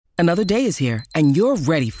Another day is here, and you're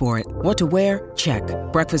ready for it. What to wear? Check.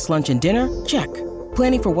 Breakfast, lunch, and dinner? Check.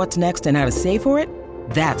 Planning for what's next and how to save for it?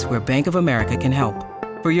 That's where Bank of America can help.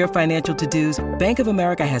 For your financial to-dos, Bank of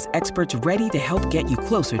America has experts ready to help get you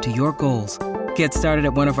closer to your goals. Get started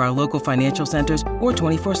at one of our local financial centers or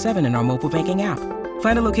 24/7 in our mobile banking app.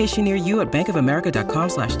 Find a location near you at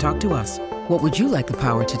bankofamerica.com/talktous. What would you like the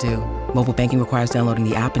power to do? Mobile banking requires downloading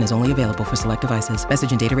the app and is only available for select devices.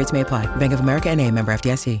 Message and data rates may apply. Bank of America N.A., member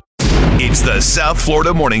FDIC. It's the South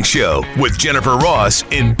Florida Morning Show with Jennifer Ross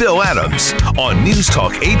and Bill Adams on News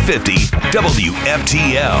Talk 850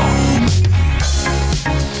 WFTL.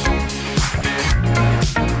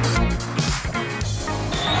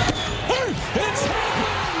 It's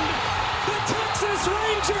happened! The Texas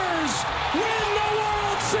Rangers win the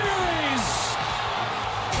World Series!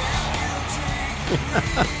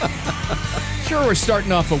 Sure, we're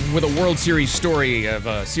starting off with a World Series story of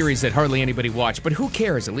a series that hardly anybody watched, but who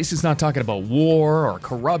cares? At least it's not talking about war or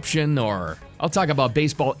corruption or... I'll talk about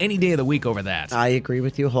baseball any day of the week over that. I agree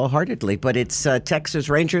with you wholeheartedly, but it's Texas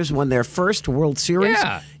Rangers won their first World Series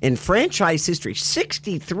in franchise history.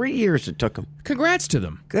 63 years it took them. Congrats to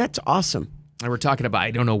them. That's awesome. And we're talking about,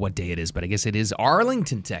 I don't know what day it is, but I guess it is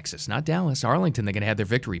Arlington, Texas, not Dallas. Arlington, they're going to have their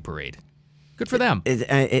victory parade. Good for them.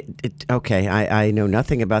 Okay, I know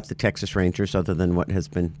nothing about the Texas Rangers other than what has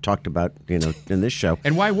been talked about, in this show.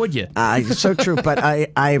 And why would you? So true, but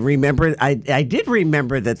I remember, I did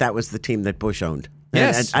remember that was the team that Bush owned.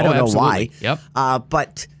 Yes. I don't know absolutely. why. Yep.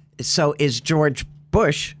 But so is George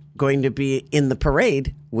Bush going to be in the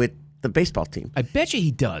parade with the baseball team? I bet you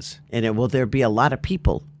he does. And will there be a lot of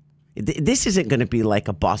people? This isn't going to be like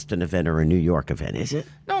a Boston event or a New York event, is it?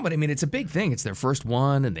 No, but I mean, it's a big thing. It's their first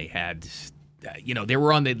one, and they had...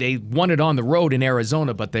 they won it on the road in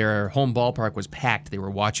Arizona, but their home ballpark was packed. They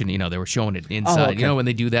were watching, they were showing it inside. Oh, okay. When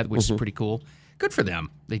they do that, which is pretty cool. Good for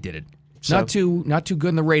them. They did it. Not too good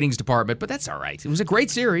in the ratings department, but that's all right. It was a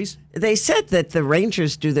great series. They said that the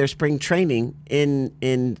Rangers do their spring training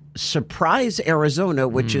in Surprise, Arizona,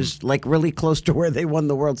 which is like really close to where they won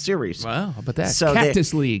the World Series. Wow, how about that? So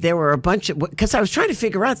Cactus League. There were a bunch of, because I was trying to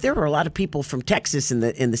figure out, there were a lot of people from Texas in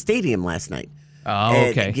the stadium last night. Oh,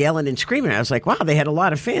 okay. Yelling and screaming. I was like, wow, they had a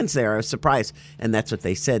lot of fans there. I was surprised. And that's what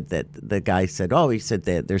they said, that the guy said, he said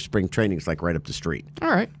that their spring training is like right up the street. All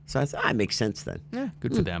right. So I thought, it makes sense then. Yeah,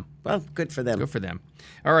 good for them. Well, good for them. Good for them.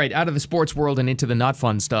 All right, out of the sports world and into the not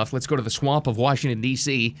fun stuff, let's go to the swamp of Washington,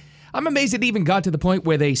 D.C. I'm amazed it even got to the point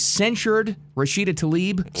where they censured Rashida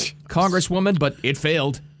Tlaib, Congresswoman, but it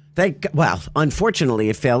failed. Unfortunately,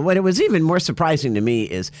 it failed. What it was even more surprising to me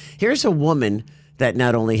is, here's a woman that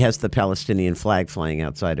not only has the Palestinian flag flying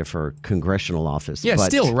outside of her congressional office. Yeah, but,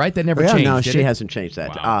 still, right? That never changed. No, did she it? hasn't changed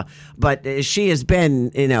that. Wow. But she has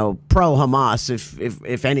been, pro-Hamas,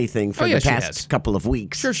 if anything, for the past couple of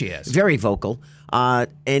weeks. Sure she has. Very vocal.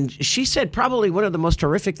 And she said probably one of the most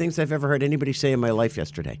horrific things I've ever heard anybody say in my life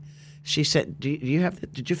yesterday. She said, did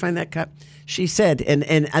you find that cut? She said,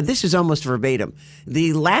 and this is almost verbatim,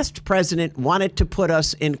 the last president wanted to put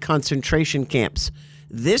us in concentration camps.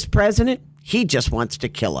 This president, he just wants to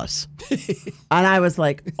kill us. And I was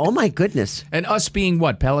like, oh my goodness. And us being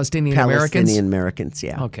what, Palestinian Americans? Palestinian Americans,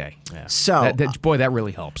 yeah. Okay. Yeah. So, that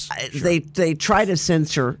really helps. Sure. They try to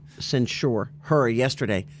censure her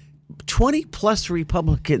yesterday. 20 plus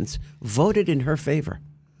Republicans voted in her favor.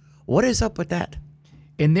 What is up with that?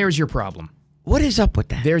 And there's your problem. What is up with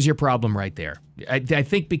that? There's your problem right there. I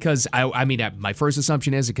think because, my first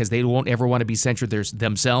assumption is because they won't ever want to be censored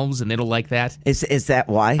themselves, and they don't like that. Is that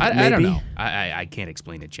why? I don't know. I can't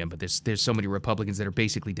explain it, Jim, but there's so many Republicans that are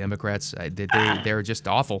basically Democrats. They're just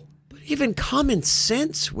awful. But even common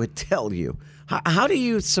sense would tell you. How do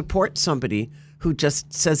you support somebody who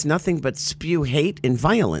just says nothing but spew hate and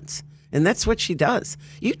violence? And that's what she does.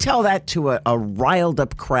 You tell that to a riled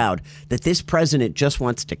up crowd that this president just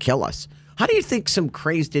wants to kill us. How do you think some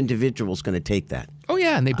crazed individual is going to take that? Oh,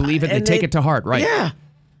 yeah, and they believe it and they take it to heart, right? Yeah.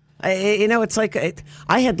 It's like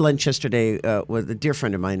I had lunch yesterday with a dear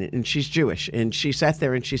friend of mine, and she's Jewish, and she sat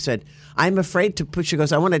there and she said, I'm afraid to put, she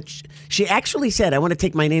goes, she actually said, I want to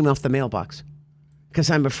take my name off the mailbox because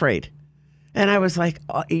I'm afraid. And I was like,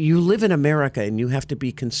 you live in America and you have to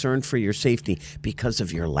be concerned for your safety because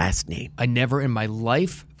of your last name. I never in my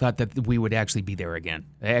life thought that we would actually be there again.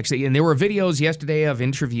 And there were videos yesterday of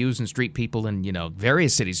interviews and street people in,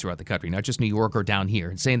 various cities throughout the country, not just New York or down here,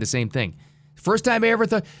 and saying the same thing. First time I ever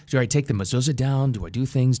thought, do I take the mezuzah down? Do I do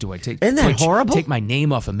things? Isn't that horrible? Take my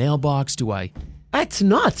name off a mailbox? Do I? That's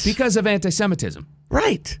nuts. Because of anti-Semitism.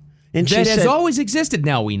 Right. And that has always existed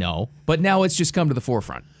now, we know, but now it's just come to the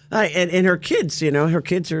forefront. And her kids, her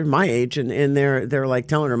kids are my age, and they're like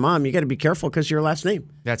telling her mom, "You got to be careful because your last name.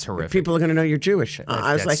 That's horrific. People are going to know you're Jewish."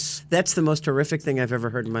 I was like, "That's the most horrific thing I've ever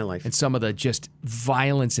heard in my life." And some of the just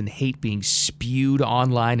violence and hate being spewed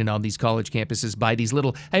online and on these college campuses by these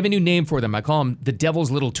little. I have a new name for them. I call them the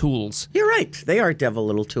devil's little tools. You're right. They are devil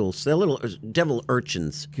little tools. They're little devil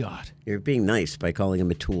urchins. God, you're being nice by calling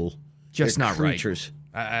them a tool. Just They're not creatures. right.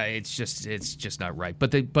 It's just not right.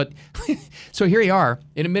 But so here you are,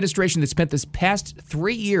 an administration that spent this past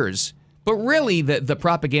 3 years, but really the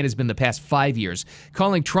propaganda has been the past 5 years,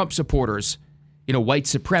 calling Trump supporters, white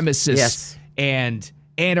supremacists and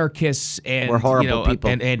anarchists and we're horrible people.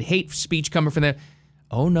 And hate speech coming from them.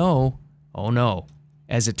 Oh no.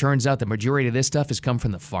 As it turns out, the majority of this stuff has come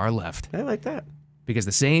from the far left. I like that. Because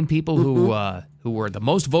the same people who were the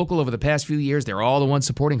most vocal over the past few years, they're all the ones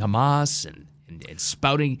supporting Hamas and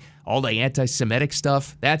spouting all the anti-Semitic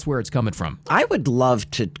stuff. That's where it's coming from. I would love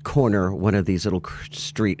to corner one of these little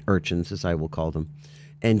street urchins, as I will call them,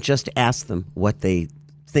 and just ask them what they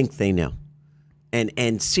think they know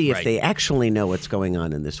and see if they actually know what's going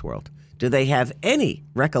on in this world. Do they have any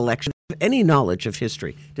recollection, any knowledge of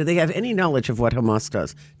history? Do they have any knowledge of what Hamas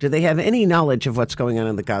does? Do they have any knowledge of what's going on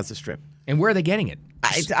in the Gaza Strip? And where are they getting it?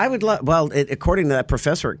 I would love, according to that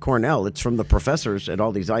professor at Cornell, it's from the professors at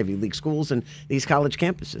all these Ivy League schools and these college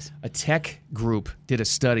campuses. A tech group did a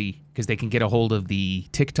study because they can get a hold of the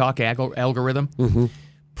TikTok algorithm. Mm-hmm.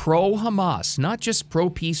 Pro-Hamas, not just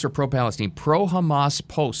pro-peace or pro-Palestine, pro-Hamas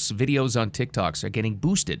posts, videos on TikToks are getting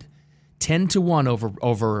boosted 10-1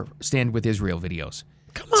 over Stand With Israel videos.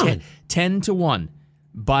 Come on. 10-1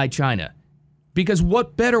 by China. Because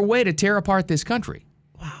what better way to tear apart this country?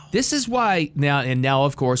 Wow. This is why now,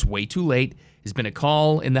 of course, way too late, has been a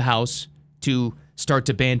call in the House to start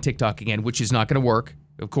to ban TikTok again, which is not going to work,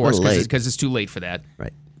 of course, because it's too late for that.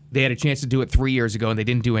 Right. They had a chance to do it 3 years ago, and they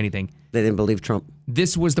didn't do anything. They didn't believe Trump.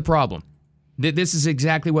 This was the problem. This is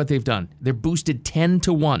exactly what they've done. They're boosted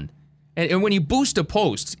 10-1. And when you boost a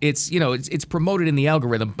post, it's promoted in the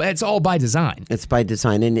algorithm, but it's all by design. It's by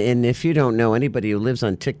design. And if you don't know anybody who lives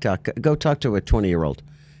on TikTok, go talk to a 20-year-old.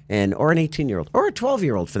 Or an 18-year-old, or a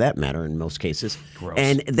 12-year-old for that matter in most cases. Gross.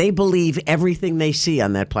 And they believe everything they see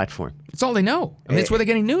on that platform. It's all they know. I mean, it's where they're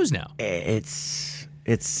getting news now.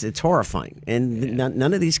 It's horrifying. And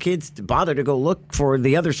none of these kids bother to go look for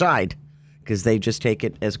the other side because they just take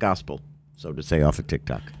it as gospel, so to say, off of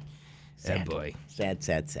TikTok. Sad. Oh, boy.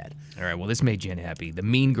 Sad. All right, well, this made Jen happy. The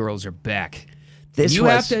Mean Girls are back. You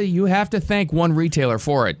have to thank one retailer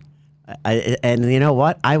for it. And you know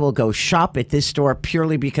what? I will go shop at this store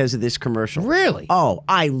purely because of this commercial. Really? Oh,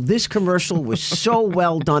 this commercial was so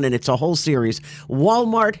well done, and it's a whole series.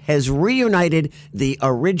 Walmart has reunited the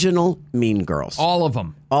original Mean Girls. All of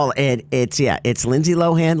them. It's Lindsay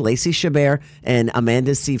Lohan, Lacey Chabert, and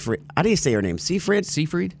Amanda Seyfried. How do you say her name? Seyfried?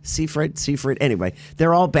 Seyfried. Anyway,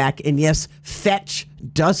 they're all back. And yes, Fetch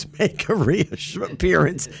does make a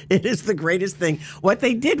reappearance. It is the greatest thing. What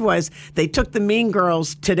they did was they took the Mean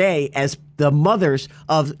Girls today as the mothers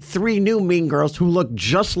of 3 new Mean Girls who look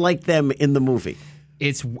just like them in the movie.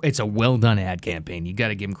 It's a well-done ad campaign. You got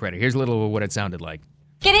to give them credit. Here's a little of what it sounded like.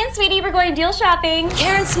 Get in, sweetie, we're going deal shopping.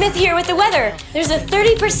 Karen Smith here with the weather. There's a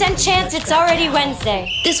 30% chance it's already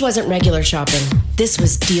Wednesday. This wasn't regular shopping. This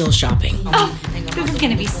was deal shopping. Oh, this is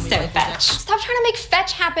gonna be so fetch. Stop trying to make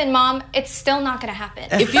fetch happen, Mom. It's still not gonna happen.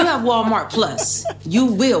 If you have Walmart Plus, you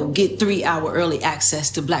will get 3-hour early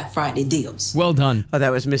access to Black Friday deals. Well done. Oh,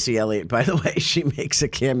 that was Missy Elliott, by the way. She makes a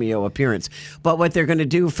cameo appearance. But what they're going to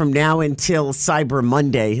do from now until Cyber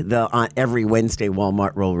Monday, every Wednesday,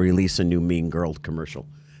 Walmart will release a new Mean Girl commercial.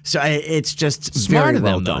 So it's just smart very of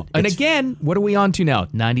well them, done. Though. And again, what are we on to now?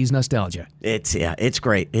 90s nostalgia. It's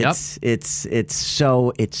great. It's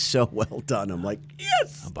so well done. I'm like,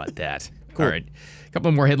 yes. How about that? Cool. All right. A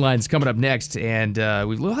couple more headlines coming up next. And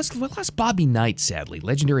we lost Bobby Knight, sadly,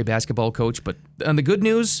 legendary basketball coach. But on the good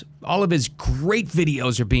news, all of his great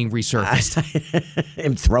videos are being resurfaced.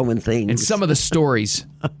 Him throwing things. And some of the stories.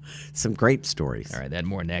 Some great stories. All right, that and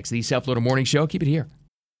more next. The South Florida Morning Show. Keep it here.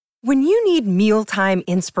 When you need mealtime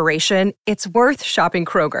inspiration, it's worth shopping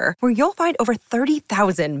Kroger, where you'll find over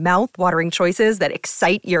 30,000 mouth-watering choices that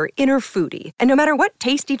excite your inner foodie. And no matter what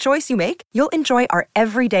tasty choice you make, you'll enjoy our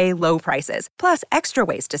everyday low prices, plus extra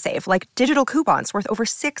ways to save, like digital coupons worth over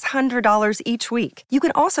 $600 each week. You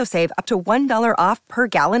can also save up to $1 off per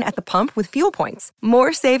gallon at the pump with fuel points.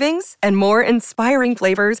 More savings and more inspiring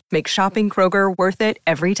flavors make shopping Kroger worth it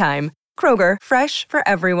every time. Kroger, fresh for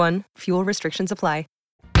everyone. Fuel restrictions apply.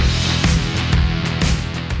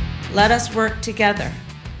 Let us work together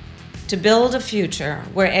to build a future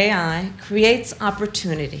where AI creates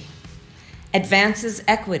opportunity advances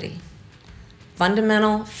equity,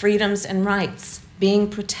 fundamental freedoms and rights being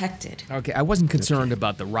protected. Okay, I wasn't concerned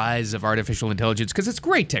about the rise of artificial intelligence because it's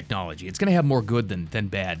great technology. It's going to have more good than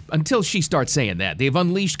bad until she starts saying that. They've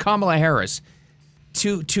unleashed Kamala Harris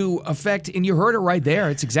to affect, and you heard it right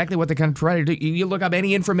there. It's exactly what they're going to try to do. You look up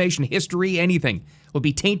any information, history, anything will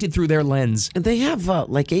be tainted through their lens. And they have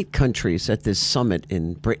like 8 countries at this summit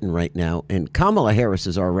in Britain right now, and Kamala Harris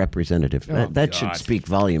is our representative. That should speak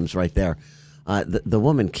volumes right there. The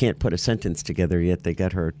woman can't put a sentence together yet. They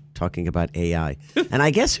got her talking about AI. And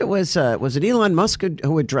I guess it was it Elon Musk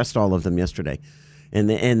who addressed all of them yesterday. And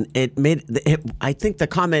it made I think the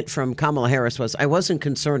comment from Kamala Harris was, I wasn't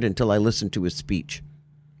concerned until I listened to his speech.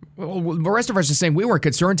 Well, the rest of us are saying we weren't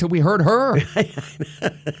concerned until we heard her.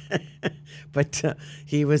 But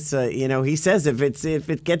he was, he says if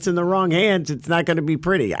it gets in the wrong hands, it's not going to be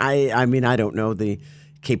pretty. I mean, I don't know the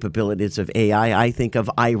capabilities of AI. I think of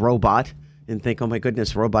iRobot and think, oh my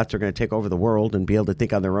goodness, robots are going to take over the world and be able to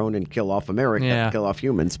think on their own and kill off America, kill off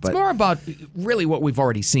humans. But it's more about really what we've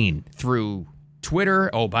already seen through Twitter.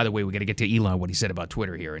 Oh, by the way, we got to get to Elon, what he said about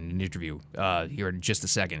Twitter here in an interview here in just a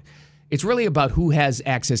second. It's really about who has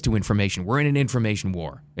access to information. We're in an information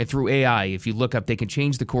war. And through AI, if you look up, they can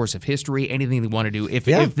change the course of history, anything they want to do, if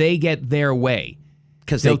they get their way.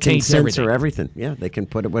 Because they can censor everything. Yeah, they can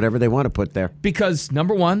put whatever they want to put there. Because,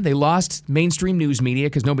 number one, they lost mainstream news media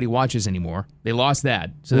because nobody watches anymore. They lost that.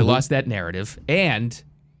 So they lost that narrative. And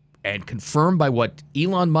confirmed by what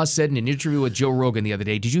Elon Musk said in an interview with Joe Rogan the other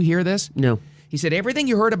day. Did you hear this? No. He said everything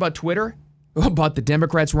you heard about Twitter, about the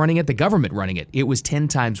Democrats running it, the government running it, it was 10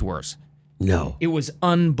 times worse. No. It was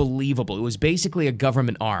unbelievable. It was basically a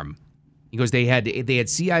government arm. He goes, they had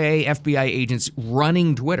CIA, FBI agents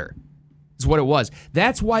running Twitter. That's what it was.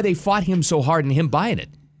 That's why they fought him so hard and him buying it.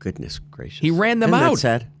 Goodness gracious. He ran them out. That's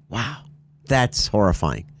sad. Wow. That's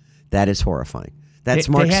horrifying. That is horrifying. That's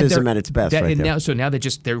Marxism at its best right there. Now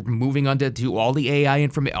they're moving on to all the AI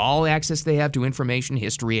information, all access they have to information,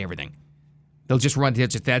 history, everything. They'll just run.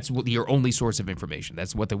 That's your only source of information.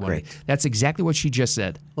 That's what they want. Great. That's exactly what she just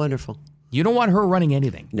said. Wonderful. You don't want her running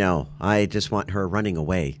anything. No, I just want her running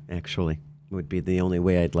away, actually. Would be the only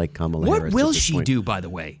way I'd like Kamala Harris. What will she do, by the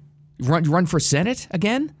way? Run for Senate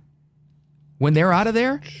again? When they're out of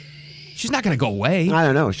there? She's not going to go away. I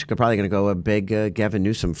don't know. She's probably going to go beg Gavin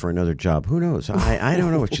Newsom for another job. Who knows? I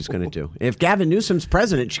don't know what she's going to do. If Gavin Newsom's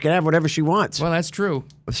president, she can have whatever she wants. Well, that's true.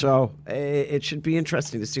 So it should be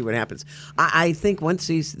interesting to see what happens. I think once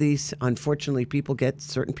these unfortunately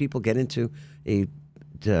certain people get into a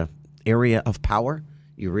area of power,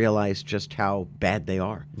 you realize just how bad they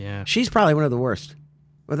are. Yeah. She's probably one of the worst,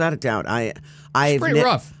 without a doubt. She's pretty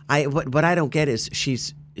rough. What I don't get is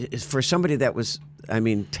she's for somebody that was,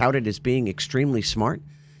 touted as being extremely smart,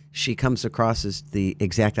 she comes across as the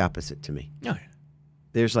exact opposite to me. Oh,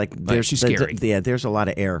 yeah. She's scary. There's a lot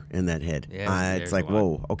of air in that head. Yeah, it's like,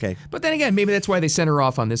 whoa, okay. But then again, maybe that's why they sent her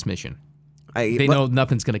off on this mission. They know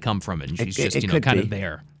nothing's going to come from it, and she's just kind of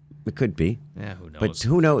there. It could be. Yeah, who knows? But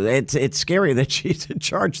who knows? It's scary that she's in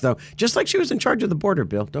charge, though. Just like she was in charge of the border,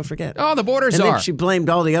 Bill. Don't forget. Oh, the borders and are. Then she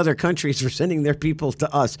blamed all the other countries for sending their people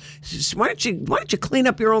to us. Why don't you clean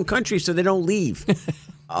up your own country so they don't leave?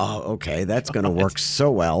 Oh, okay. That's going to work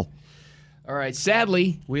so well. All right.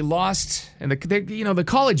 Sadly, we lost, and the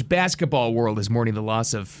college basketball world is mourning the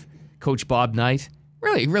loss of Coach Bob Knight.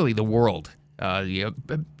 Really, the world.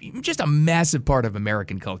 Just a massive part of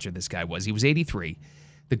American culture. This guy was. He was 83.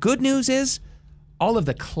 The good news is all of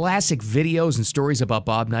the classic videos and stories about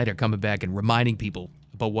Bob Knight are coming back and reminding people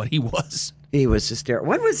about what he was. He was hysterical.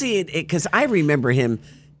 When was he? Because I remember him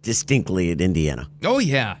distinctly at Indiana. Oh,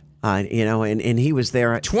 yeah. And he was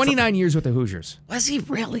there. 29 years with the Hoosiers. Was he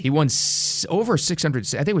really? He won over 600,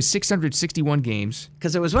 I think it was 661 games.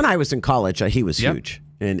 Because it was when I was in college. He was huge.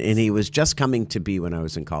 And he was just coming to be when I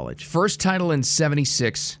was in college. First title in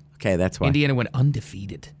 76. Okay, that's why. Indiana went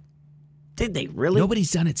undefeated. Did they really?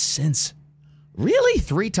 Nobody's done it since. Really?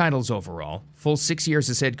 3 titles overall. Full 6 years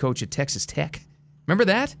as head coach at Texas Tech. Remember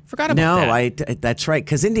that? Forgot about that. No, that's right.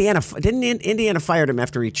 Because Indiana fired him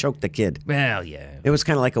after he choked the kid. Well, yeah. It was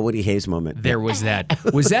kind of like a Woody Hayes moment. There was that.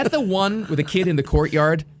 Was that the one with the kid in the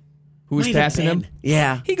courtyard who was passing him?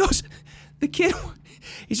 Yeah. He goes, the kid,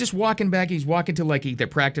 he's just walking back. He's walking to their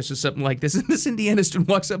practice or something like this. And this Indiana student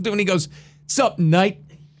walks up to him and he goes, "Sup, Knight?"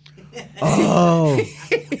 Oh,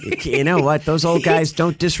 you know what? Those old guys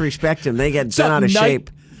don't disrespect him. They get bent out of shape.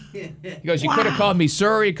 He goes, "You could have called me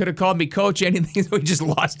sir. You could have called me coach. Anything." So he just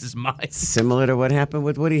lost his mind. Similar to what happened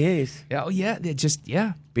with Woody Hayes. Oh yeah,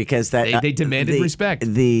 Because they demanded respect.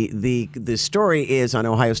 The story is on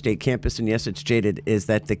Ohio State campus, and yes, it's jaded. Is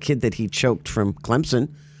that the kid that he choked from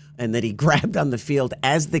Clemson? and that he grabbed on the field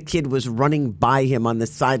as the kid was running by him on the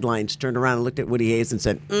sidelines, turned around and looked at Woody Hayes and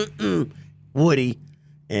said, Woody.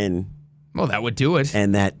 And well, that would do it.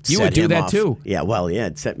 And that you set would do him that off. too. Yeah, well, yeah,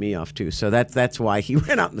 it set me off too. So that's why he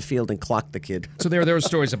ran out in the field and clocked the kid. So there are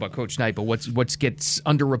stories about Coach Knight, but what gets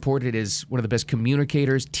underreported is one of the best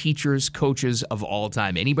communicators, teachers, coaches of all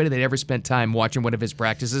time. Anybody that ever spent time watching one of his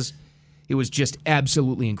practices, it was just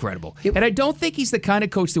absolutely incredible. And I don't think he's the kind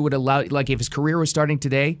of coach that would allow, like if his career was starting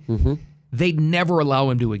today, they'd never allow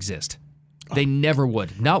him to exist. They never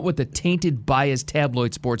would. Not with the tainted, biased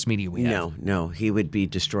tabloid sports media we have. No. He would be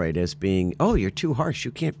destroyed as being, you're too harsh.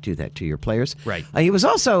 You can't do that to your players. Right. He was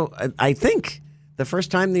also, I think, the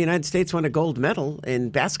first time the United States won a gold medal in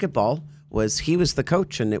basketball he was the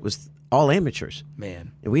coach, and it was all amateurs.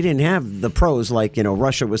 Man. We didn't have the pros like,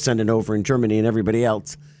 Russia was sending over in Germany and everybody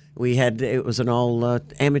else. It was an all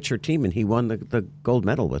amateur team, and he won the gold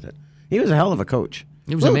medal with it. He was a hell of a coach.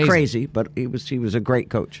 He was a little amazing. crazy, but he was a great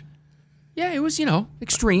coach. Yeah, it was,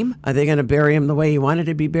 extreme. Are they going to bury him the way he wanted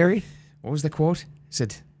to be buried? What was the quote? He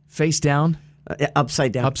said, face down.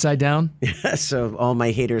 Upside down. Upside down? Yeah, so all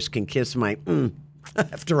my haters can kiss my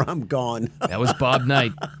after I'm gone. That was Bob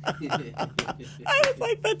Knight. I was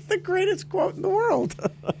like, that's the greatest quote in the world.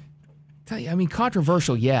 Tell you, I mean,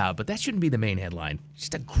 controversial, yeah, but that shouldn't be the main headline.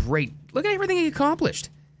 Just a great, look at everything he accomplished.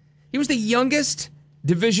 He was the youngest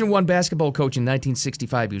Division I basketball coach in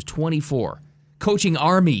 1965. He was 24. Coaching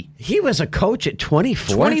Army. He was a coach at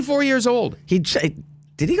 24? 24 years old. Did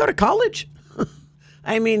he go to college?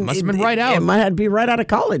 I mean, must have been right out. It might have to be right out of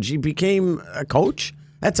college. He became a coach?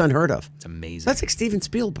 That's unheard of. It's amazing. That's like Steven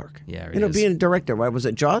Spielberg. Yeah, it is. Being a director. Why was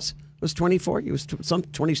it Jaws? Was 24? He was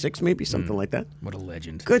 26 maybe, something like that. What a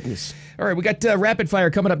legend. Goodness. All right, we got Rapid Fire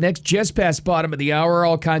coming up next. Just past bottom of the hour.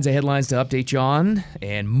 All kinds of headlines to update you on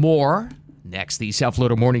and more. Next, the South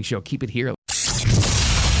Florida Morning Show. Keep it here.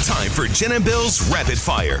 Time for Jen and Bill's Rapid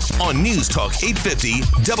Fire on News Talk 850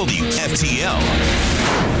 WFTL.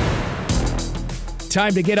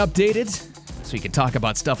 Time to get updated so we can talk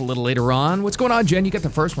about stuff a little later on. What's going on, Jen? You got the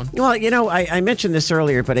first one. Well, I mentioned this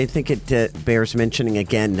earlier, but I think it bears mentioning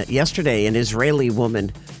again. Yesterday, an Israeli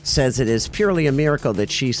woman says it is purely a miracle that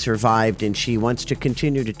she survived, and she wants to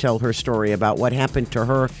continue to tell her story about what happened to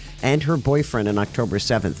her and her boyfriend on October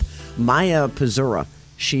 7th. Maya Pazura.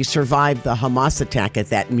 She survived the Hamas attack at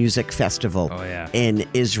that music festival in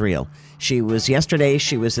Israel. She was at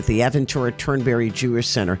the Aventura Turnberry Jewish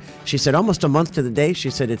Center. She said almost a month to the day,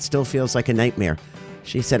 she said it still feels like a nightmare.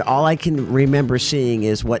 She said, all I can remember seeing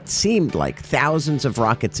is what seemed like thousands of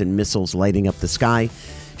rockets and missiles lighting up the sky.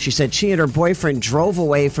 She said she and her boyfriend drove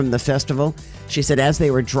away from the festival. She said as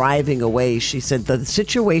they were driving away, she said the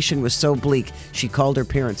situation was so bleak, she called her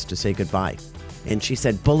parents to say goodbye. And she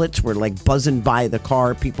said bullets were like buzzing by the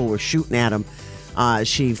car. People were shooting at them.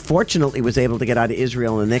 She fortunately was able to get out of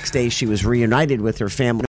Israel. And the next day she was reunited with her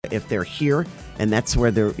family. If they're here, and that's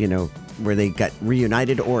where where they got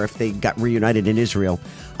reunited, or if they got reunited in Israel.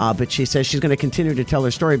 But she says she's going to continue to tell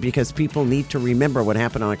her story because people need to remember what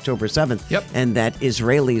happened on October 7th. Yep. And that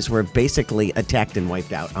Israelis were basically attacked and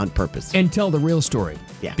wiped out on purpose. And tell the real story.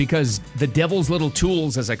 Yeah. Because the devil's little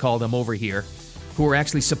tools, as I call them over here, who are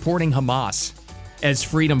actually supporting Hamas as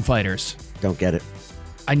freedom fighters. Don't get it.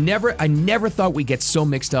 I never thought we'd get so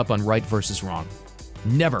mixed up on right versus wrong.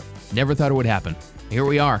 Never thought it would happen. Here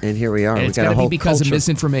we are. And here we are. And it's got to be because of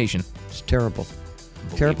misinformation. It's terrible.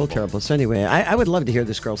 Terrible. So anyway, I would love to hear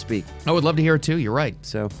this girl speak. I would love to hear it too. You're right.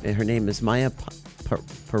 So her name is Maya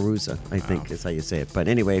Perusa, I think is how you say it. But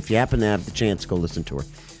anyway, if you happen to have the chance, go listen to her.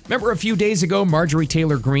 Remember a few days ago, Marjorie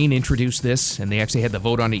Taylor Greene introduced this, and they actually had the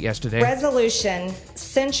vote on it yesterday. Resolution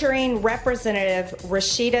censuring Representative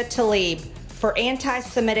Rashida Tlaib for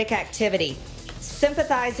anti-Semitic activity,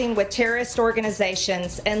 sympathizing with terrorist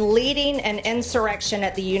organizations, and leading an insurrection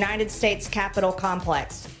at the United States Capitol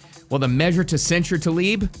complex. Well, the measure to censure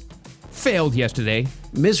Tlaib failed yesterday.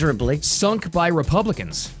 Miserably. Sunk by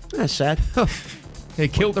Republicans. That's sad. They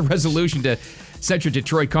killed the resolution to censure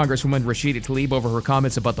Detroit Congresswoman Rashida Tlaib over her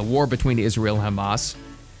comments about the war between Israel and Hamas,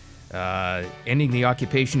 ending the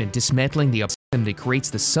occupation and dismantling the that creates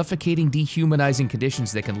the suffocating, dehumanizing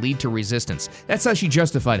conditions that can lead to resistance. That's how she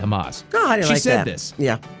justified Hamas. Oh, I didn't she like said that. This.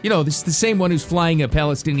 Yeah. This is the same one who's flying a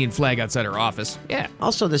Palestinian flag outside her office. Yeah.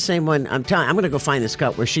 Also the same one, I'm going to go find this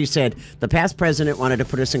cut where she said, the past president wanted to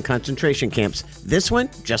put us in concentration camps. This one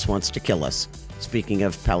just wants to kill us. Speaking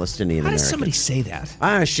of Palestinian Americans. How does somebody say that?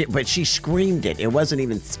 But she screamed it. It wasn't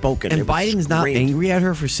even spoken. And Biden's not angry at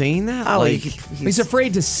her for saying that? Oh, he's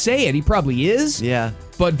afraid to say it. He probably is. Yeah.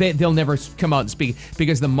 But they'll never come out and speak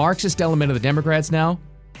because the Marxist element of the Democrats now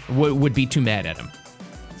would be too mad at him.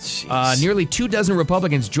 Nearly 24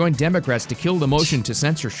 Republicans joined Democrats to kill the motion to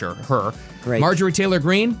censure her. Great. Marjorie Taylor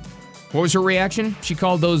Greene, what was her reaction? She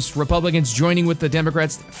called those Republicans joining with the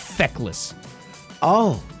Democrats feckless.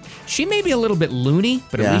 Oh. She may be a little bit loony,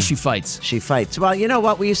 but at least she fights. She fights. Well, you know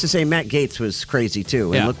what? We used to say Matt Gaetz was crazy,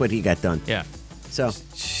 too. And look what he got done. Yeah. So,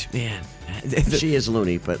 man. She is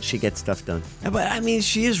loony, but she gets stuff done. But, I mean,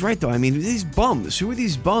 she is right, though. I mean, these bums. Who are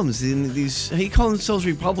these bums? How you call themselves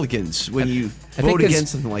Republicans when you vote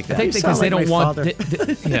against something like that? I think because they don't want...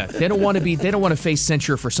 they don't want to be... They don't want to face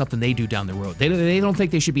censure for something they do down the road. They don't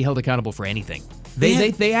think they should be held accountable for anything.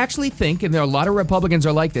 They actually think, and there are a lot of Republicans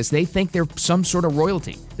are like this, they think they're some sort of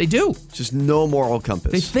royalty. They do. Just no moral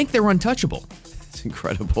compass. They think they're untouchable. It's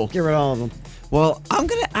incredible. Get rid of all of them. Well,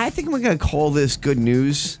 I think I'm gonna call this good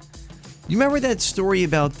news. You remember that story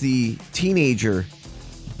about the teenager,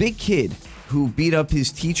 big kid, who beat up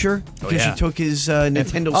his teacher because she took his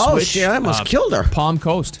Nintendo Switch? Oh, she almost killed her. Palm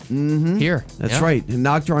Coast. Mm-hmm. Here. That's right. And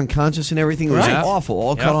knocked her unconscious and everything. It was awful.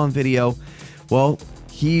 All caught on video. Well,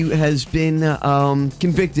 he has been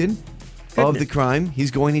convicted of the crime.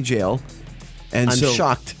 He's going to jail. And I'm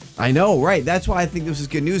shocked. I know, right? That's why I think this is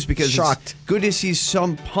good news, because Shocked. it's good to see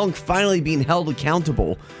some punk finally being held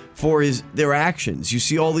accountable for their actions. You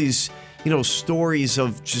see all these, stories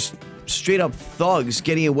of just straight up thugs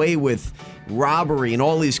getting away with robbery and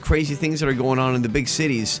all these crazy things that are going on in the big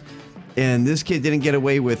cities. And this kid didn't get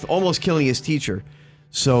away with almost killing his teacher.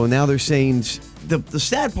 So now they're saying the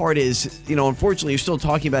sad part is, unfortunately, you're still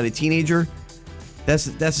talking about a teenager. That's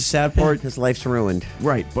the sad part. His life's ruined.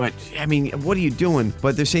 Right, but, I mean, what are you doing?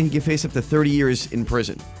 But they're saying he can face up to 30 years in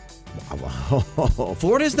prison.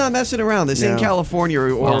 Florida's not messing around. This ain't California or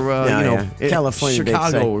California,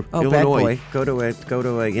 Chicago or Illinois. Bad boy. Go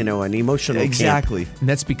to an emotional exactly. camp. And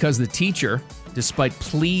that's because the teacher, despite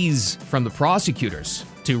pleas from the prosecutors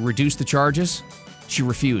to reduce the charges, she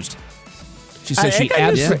refused. She said she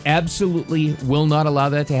absolutely will not allow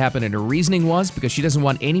that to happen. And her reasoning was because she doesn't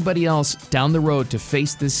want anybody else down the road to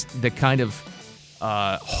face the kind of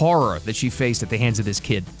horror that she faced at the hands of this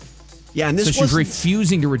kid. Yeah, and so she's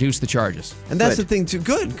refusing to reduce the charges. And that's the thing, too.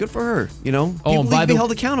 Good for her. People and need to be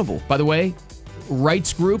held accountable. By the way,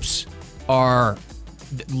 rights groups are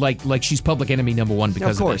like she's public enemy number one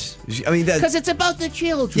because of course. Of I mean, because it's about the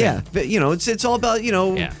children. Yeah, but it's all about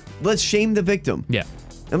let's shame the victim. Yeah.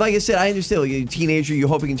 And like I said, I understand. You're a teenager, you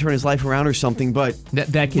hope he can turn his life around or something, but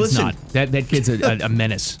that kid's not. That kid's a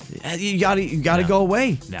menace. You gotta go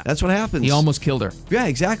away. No. That's what happens. He almost killed her. Yeah,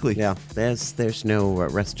 exactly. Yeah, there's no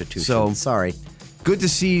restitution. So sorry. Good to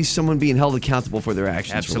see someone being held accountable for their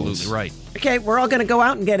actions. Absolutely right. Okay, we're all going to go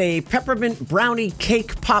out and get a peppermint brownie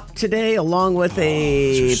cake pop today, along with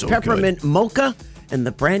a peppermint mocha and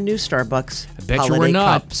the brand new Starbucks holiday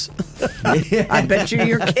cups. I bet you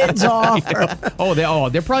your kids are.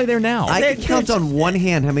 They're probably there now. I can count on one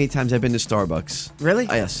hand how many times I've been to Starbucks. Really?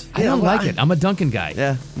 Yes. I don't like it. I'm a Dunkin' guy.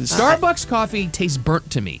 Yeah. Starbucks coffee tastes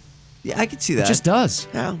burnt to me. Yeah, I can see that. It just does.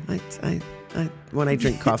 Yeah, when I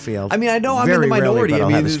drink coffee, I mean, I know I'm in the minority. I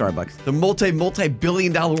mean, have a Starbucks. The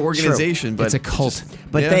multi-billion-dollar organization, but it's a cult.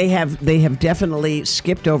 But they have definitely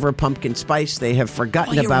skipped over pumpkin spice. They have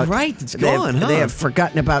forgotten about. You're right, it's gone. They have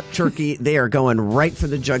forgotten about turkey. They are going right for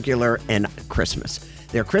the jugular and Christmas.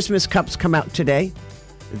 Their Christmas cups come out today.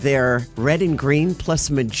 They're red and green plus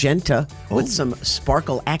magenta with some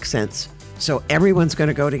sparkle accents. So everyone's going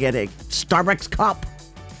to go to get a Starbucks cup.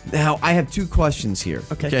 Now I have two questions here.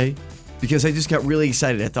 Okay. Because I just got really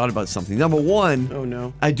excited. I thought about something. Number one, oh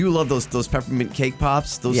no, I do love those peppermint cake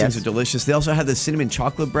pops. Those things are delicious. They also have the cinnamon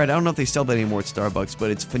chocolate bread. I don't know if they sell that anymore at Starbucks,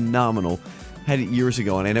 but it's phenomenal. I had it years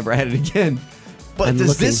ago and I never had it again. But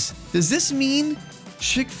does this mean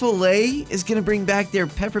Chick-fil-A is going to bring back their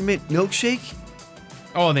peppermint milkshake?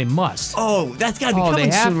 Oh, they must. Oh, that's got to be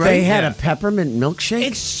coming soon, right? They had a peppermint milkshake?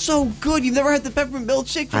 It's so good. You've never had the peppermint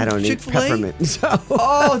milkshake from I don't Chick-fil-A? eat peppermint. So.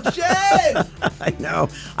 Oh, Jen! I know.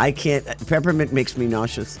 I can't. Peppermint makes me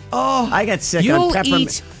nauseous. Oh. I got sick You'll on peppermint.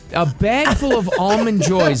 Eat a bag full of Almond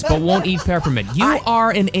Joys, but won't eat peppermint. You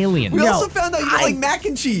are an alien. We also found out you don't like mac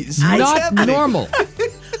and cheese. Not normal.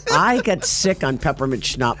 I got sick on peppermint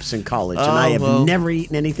schnapps in college, and I have never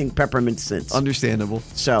eaten anything peppermint since. Understandable.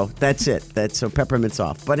 So that's it. So peppermint's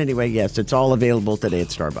off. But anyway, yes, it's all available today at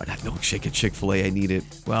Starbucks. That milkshake at Chick-fil-A, I need it.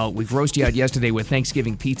 Well, we've roasted you out yesterday with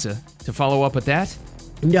Thanksgiving pizza. To follow up with that,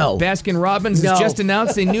 no. Baskin-Robbins has just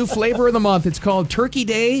announced a new flavor of the month. It's called Turkey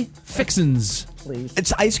Day Fixins. Please.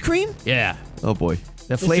 It's ice cream? Yeah. Oh, boy.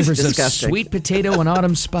 The flavors of sweet potato and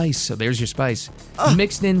autumn spice. So there's your spice.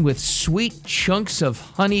 Mixed in with sweet chunks of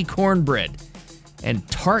honey cornbread and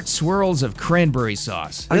tart swirls of cranberry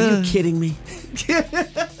sauce. Are you kidding me?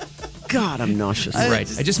 God, I'm nauseous. Right.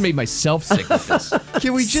 I just made myself sick with this.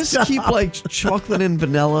 Can we just keep like chocolate and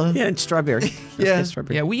vanilla? Yeah, and strawberry. Yeah.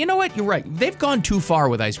 Strawberry. Yeah, well, you know what? You're right. They've gone too far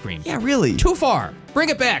with ice cream. Yeah, really. Too far. Bring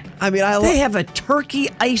it back. I mean, They have a turkey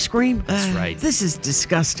ice cream? That's right. This is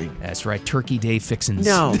disgusting. That's right. Turkey Day fixins.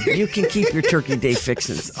 No, you can keep your Turkey Day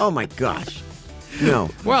fixins. Oh, my gosh. No.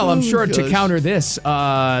 Well, I'm sure to gosh. counter this,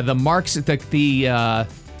 the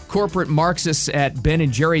corporate Marxists at Ben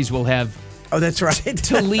and Jerry's will have Oh, that's right.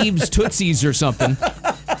 Talib's Tootsies or something.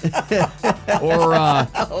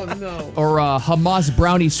 Or Hamas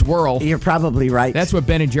Brownie Swirl. You're probably right. That's what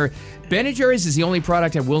Ben and Jerry. Ben and Jerry's is the only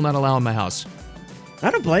product I will not allow in my house.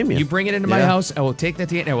 I don't blame you. You bring it into my house, I will take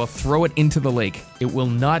that and I will throw it into the lake. It will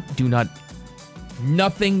not.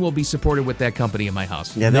 Nothing will be supported with that company in my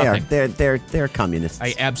house. Yeah, Nothing. they are. They're communists.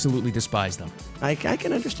 I absolutely despise them. I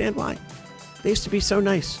can understand why. They used to be so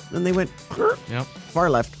nice. Then they went far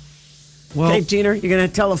left. Well, okay, Gina, you're going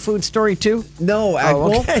to tell a food story too? No, okay.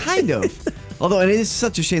 well, kind of. Although it is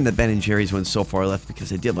such a shame that Ben and Jerry's went so far left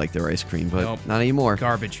because I did like their ice cream, but not anymore.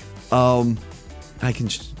 Garbage. I can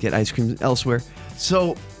just get ice cream elsewhere.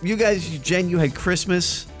 So you guys, Jen, you had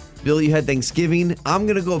Christmas. Bill, you had Thanksgiving. I'm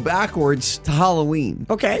going to go backwards to Halloween.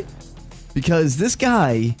 Okay. Because this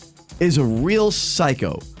guy is a real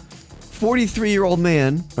psycho. 43-year-old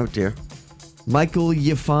man. Oh, dear. Michael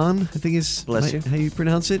Yafan, I think is how you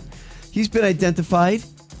pronounce it. He's been identified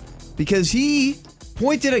because he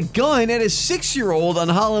pointed a gun at a 6-year-old on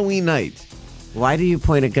Halloween night. Why do you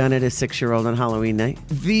point a gun at a 6-year-old on Halloween night?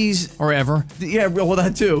 Or ever. Yeah, well,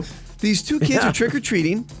 that too. These two kids are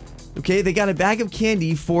trick-or-treating. Okay, they got a bag of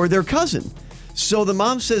candy for their cousin. So the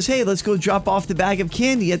mom says, hey, let's go drop off the bag of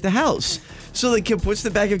candy at the house. So the kid puts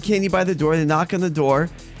the bag of candy by the door. They knock on the door.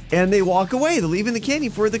 And they walk away. They're leaving the candy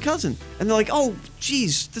for the cousin. And they're like, oh,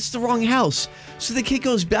 geez, this is the wrong house. So the kid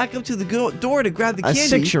goes back up to the door to grab the candy. A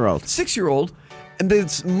 6-year-old. 6-year-old. And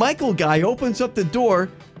this Michael guy opens up the door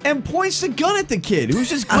and points the gun at the kid who's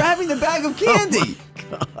just grabbing the bag of candy.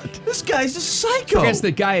 Oh, my God. This guy's a psycho. I guess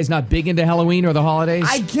the guy is not big into Halloween or the holidays?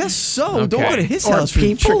 I guess so. Okay. Don't go to his Or house for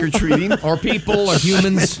people. trick-or-treating. Or people or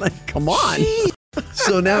humans. Come on.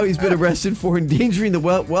 So now he's been arrested for endangering the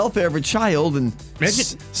welfare of a child and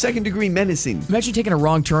Imagine- second-degree menacing. Imagine taking a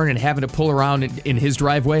wrong turn and having to pull around in his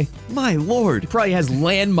driveway. My Lord. He probably has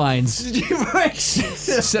landmines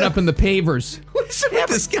set up in the pavers. What is it with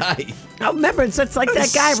this guy? I remember, it's like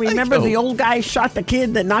that guy. Remember the old guy shot the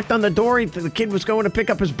kid that knocked on the door? The kid was going to pick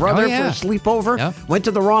up his brother Oh, yeah. for a sleepover. Yeah. Went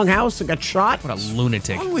to the wrong house and got shot. What a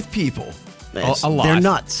lunatic. What's wrong with people? A lot. They're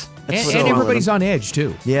nuts. And everybody's on edge,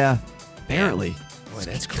 too. Yeah, apparently. Boy,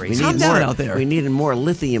 that's We crazy. Calm need down more out there. We needed more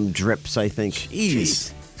lithium drips, I think.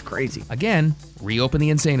 Jeez. It's crazy. Again, reopen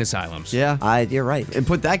the insane asylums. Yeah. You're right. And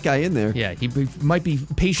put that guy in there. Yeah, he might be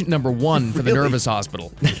patient number 1 for the Really? nervous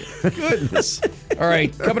hospital. Goodness. All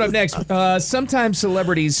right, coming up next, sometimes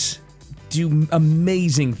celebrities do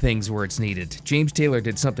amazing things where it's needed. James Taylor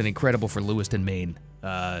did something incredible for Lewiston, Maine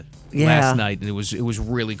last night, and it was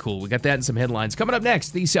really cool. We got that and some headlines. Coming up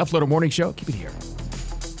next, the South Florida Morning Show. Keep it here.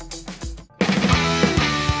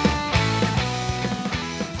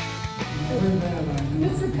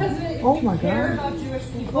 Mr. President, if you care about Jewish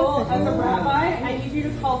people as a rabbi, I need you to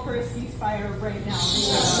call for a ceasefire right now.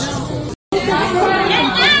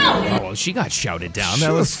 Well, she got shouted down.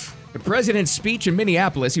 That was the president's speech in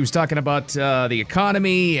Minneapolis. He was talking about the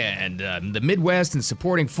economy and the Midwest and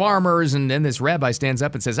supporting farmers. And then this rabbi stands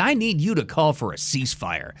up and says, I need you to call for a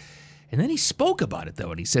ceasefire. And then he spoke about it, though,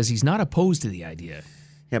 and he says he's not opposed to the idea.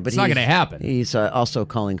 Yeah, but it's not going to happen. He's also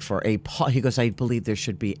calling for a pause. He goes, I believe there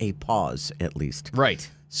should be a pause, at least. Right.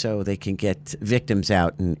 So they can get victims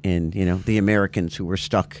out and the Americans who were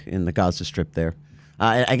stuck in the Gaza Strip there.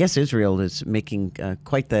 I guess Israel is making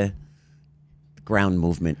quite the ground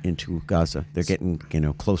movement into Gaza. They're getting,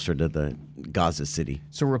 closer to the Gaza city.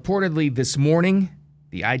 So reportedly this morning,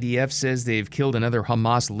 the IDF says they've killed another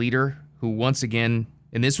Hamas leader who once again,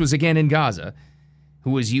 and this was again in Gaza, who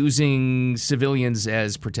was using civilians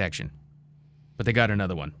as protection. But they got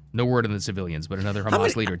another one. No word on the civilians, but another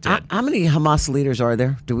Hamas leader dead. How many Hamas leaders are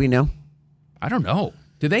there? Do we know? I don't know.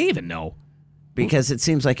 Do they even know? Because it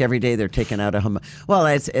seems like every day they're taking out a Hamas. Well,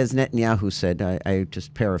 as Netanyahu said, I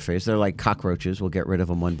just paraphrase, they're like cockroaches. We'll get rid of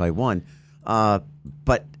them one by one.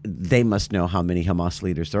 But they must know how many Hamas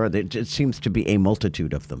leaders there are. It seems to be a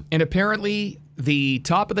multitude of them. And apparently the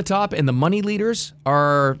top of the top and the money leaders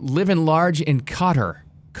are living large in Qatar,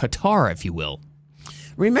 if you will.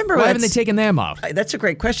 Remember, why haven't they taken them out? That's a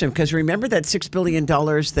great question, because remember that $6 billion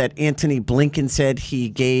that Antony Blinken said he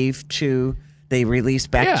gave to, they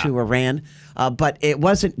released back to Iran, but it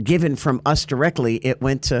wasn't given from us directly. It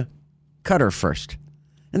went to Qatar first.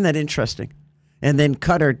 Isn't that interesting? And then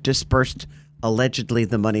Qatar dispersed allegedly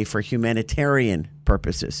the money for humanitarian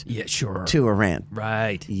purposes. Yeah, sure. To Iran.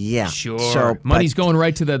 Right. Yeah. Sure. So, money's going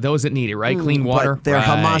right to those that need it, right? Clean water. But their right.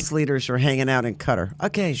 Hamas leaders are hanging out in Qatar.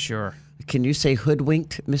 Okay. Sure. Can you say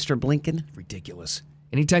hoodwinked, Mr. Blinken? Ridiculous.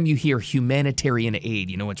 Anytime you hear humanitarian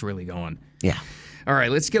aid, you know what's really going. Yeah. All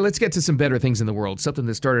right, let's get to some better things in the world. Something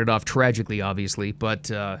that started off tragically, obviously,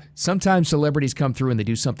 but sometimes celebrities come through and they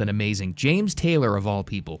do something amazing. James Taylor, of all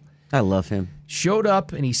people. I love him. Showed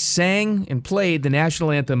up and he sang and played the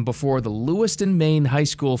national anthem before the Lewiston, Maine high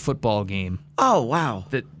school football game. Oh, wow.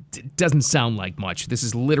 That doesn't sound like much. This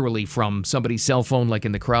is literally from somebody's cell phone, like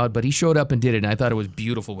in the crowd, but he showed up and did it, and I thought it was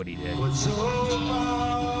beautiful what he did.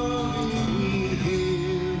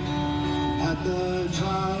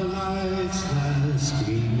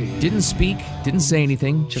 Didn't speak, didn't say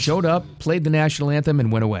anything, just showed up, played the national anthem,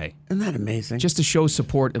 and went away. Isn't that amazing? Just to show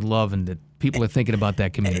support and love and that people are thinking about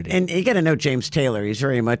that community. And you got to know James Taylor. He's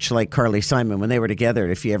very much like Carly Simon. When they were together,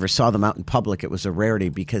 if you ever saw them out in public, it was a rarity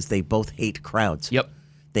because they both hate crowds. Yep.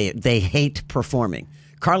 They hate performing.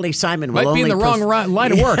 Carly Simon might be in the wrong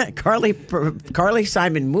line of work. Carly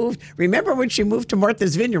Simon moved. Remember when she moved to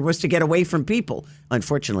Martha's Vineyard was to get away from people.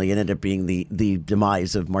 Unfortunately, it ended up being the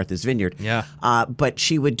demise of Martha's Vineyard. Yeah. But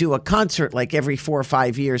she would do a concert like every 4 or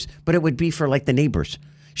 5 years, but it would be for like the neighbors.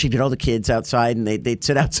 She'd get all the kids outside, and they'd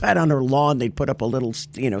sit outside on her lawn. They'd put up a little,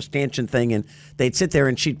 stanchion thing, and they'd sit there,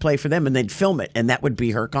 and she'd play for them, and they'd film it, and that would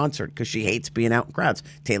be her concert because she hates being out in crowds.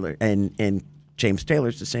 Taylor and James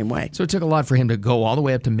Taylor's the same way. So it took a lot for him to go all the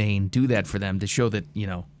way up to Maine, do that for them to show that,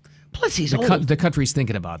 Plus, he's old. The country's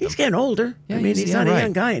thinking about them. He's getting older. Yeah, I mean, he's not a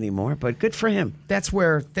young guy anymore, but good for him. That's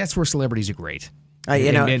where celebrities are great.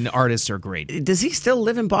 And and artists are great. Does he still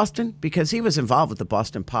live in Boston? Because he was involved with the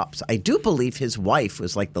Boston Pops. I do believe his wife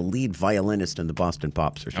was like the lead violinist in the Boston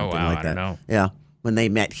Pops or something like that. I don't know. Yeah, when they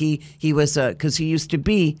met, he was because he used to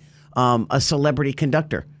be a celebrity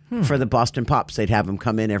conductor. For the Boston Pops. They'd have him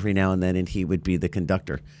come in every now and then, and he would be the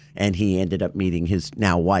conductor. And he ended up meeting his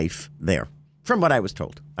now wife there, from what I was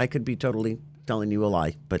told. I could be totally telling you a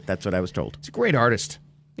lie, but that's what I was told. He's a great artist.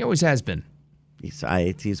 He always has been.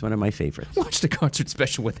 He's one of my favorites. I watched a concert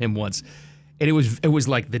special with him once, and it was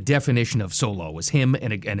like the definition of solo. It was him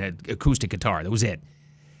and an acoustic guitar. That was it.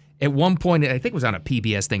 At one point, I think it was on a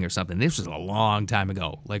PBS thing or something. This was a long time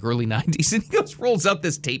ago, like early 90s, and he rolls out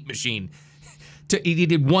this tape machine. He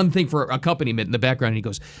did one thing for accompaniment in the background, and he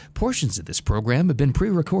goes, portions of this program have been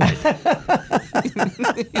pre-recorded.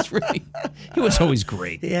 He was always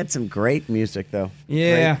great. He had some great music, though.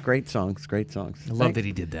 Yeah. Great songs. I love that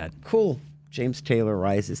he did that. Cool. James Taylor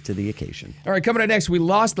rises to the occasion. All right, coming up next, we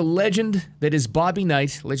lost the legend that is Bobby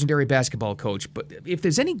Knight, legendary basketball coach. But if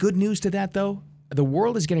there's any good news to that, though, the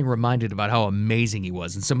world is getting reminded about how amazing he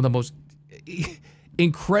was and some of the most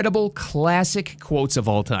incredible classic quotes of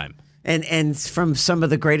all time. And from some of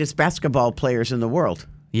the greatest basketball players in the world.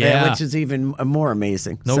 Yeah. Which is even more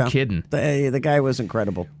amazing. No kidding. The guy was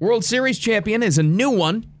incredible. World Series champion is a new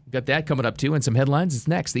one. Got that coming up, too, and some headlines. It's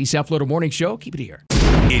next. The South Florida Morning Show. Keep it here.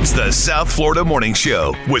 It's the South Florida Morning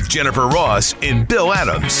Show with Jennifer Ross and Bill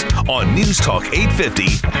Adams on News Talk 850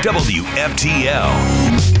 WFTL.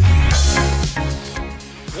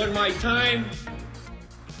 When my time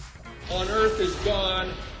on earth is gone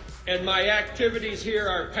and my activities here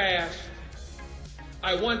are past,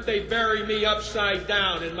 I want they bury me upside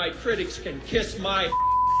down and my critics can kiss my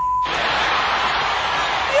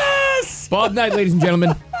Yes! Bob Knight, ladies and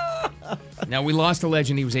gentlemen. Now, we lost a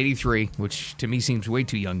legend. He was 83, which to me seems way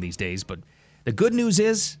too young these days. But the good news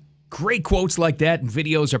is, great quotes like that and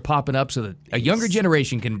videos are popping up so that a younger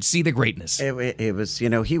generation can see the greatness. It was,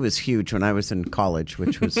 he was huge when I was in college,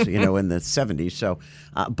 which was, in the 70s. So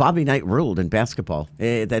Bobby Knight ruled in basketball.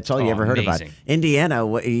 That's all you ever heard about. Indiana,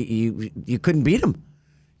 you couldn't beat him.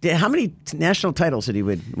 How many national titles did he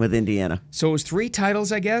win with Indiana? So it was 3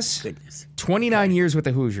 titles, I guess. Goodness. 29 years with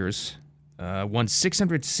the Hoosiers. Won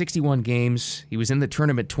 661 games. He was in the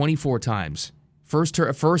tournament 24 times. First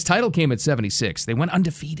title came at 76. They went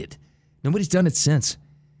undefeated. Nobody's done it since.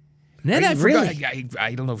 Then I forgot.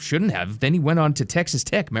 I don't know. Shouldn't have. Then he went on to Texas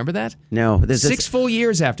Tech. Remember that? No. 6 full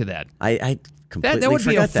years after that. I completely that would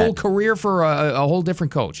be a forgot full career for a whole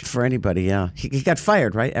different coach. For anybody, yeah. He got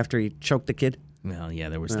fired, right, after he choked the kid? Well, yeah,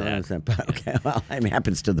 there was that. Okay, well, it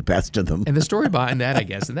happens to the best of them. And the story behind that, I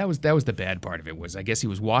guess, and that was the bad part of it, was I guess he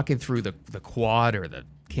was walking through the quad or the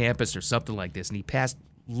campus or something like this, and he passed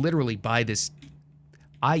literally by this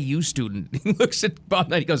IU student. He looks at Bob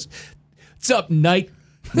Knight, he goes, "What's up, Knight?"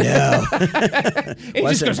 No. He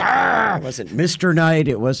just goes, "Arr!" It wasn't Mr. Knight.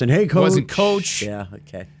 It wasn't, "Hey, coach." It wasn't coach. Yeah,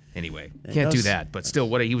 okay. Anyway, can't do that. But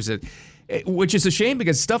still, he was Which is a shame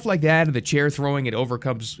because stuff like that and the chair throwing, it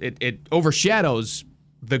overshadows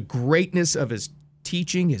the greatness of his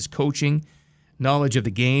teaching, his coaching, knowledge of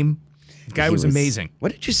the game. The guy was amazing.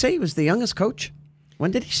 What did you say? He was the youngest coach?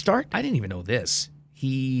 When did he start? I didn't even know this.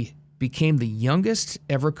 He became the youngest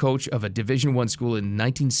ever coach of a Division I school in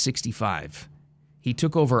 1965. He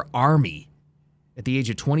took over Army at the age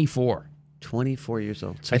of 24. 24 years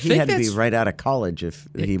old. So he had to be right out of college if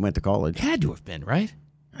he went to college. Had to have been, right?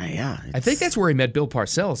 Yeah. I think that's where he met Bill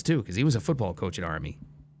Parcells, too, because he was a football coach at Army.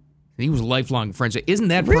 And he was lifelong friends. Isn't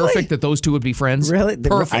that perfect that those two would be friends? Really?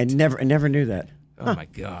 Perfect. I never knew that. Oh, my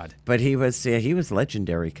God. But he was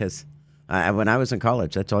legendary because when I was in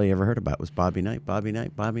college, that's all you ever heard about was Bobby Knight, Bobby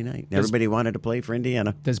Knight, Bobby Knight. Everybody wanted to play for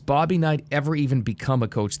Indiana. Does Bobby Knight ever even become a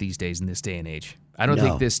coach these days in this day and age? I don't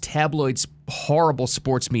think this tabloid, horrible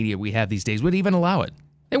sports media we have these days would even allow it.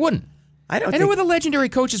 They wouldn't. And who are the legendary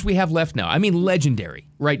coaches we have left now? I mean, legendary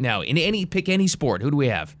right now. Pick any sport. Who do we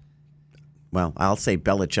have? Well, I'll say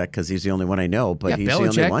Belichick because he's the only one I know, but he's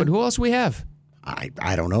Belichick, the only one. But who else do we have?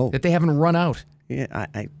 I don't know. That they haven't run out. Yeah,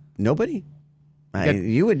 nobody.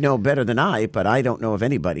 You would know better than I, but I don't know of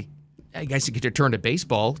anybody. I guess you could turn to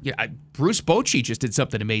baseball. Yeah, Bruce Bochy just did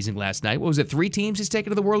something amazing last night. What was it, 3 teams he's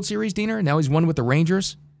taken to the World Series, Diener? Now he's won with the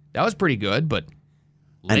Rangers. That was pretty good, but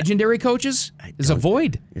legendary coaches? There's a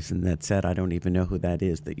void. Isn't that sad? I don't even know who that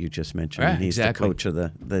is that you just mentioned. And he's the coach of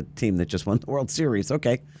the team that just won the World Series.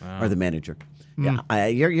 Okay. Wow. Or the manager. Yeah,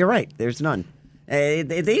 you're right. There's none.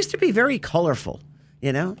 They used to be very colorful,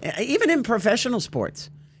 even in professional sports.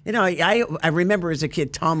 I remember as a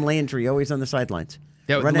kid, Tom Landry always on the sidelines.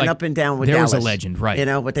 Running up and down with Dallas. There was a legend,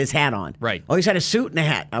 right. With his hat on. Right. Always had a suit and a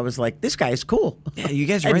hat. I was like, this guy's cool. Yeah, you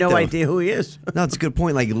guys are I had right, no idea who he is. No, it's a good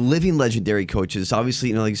point. Like living legendary coaches,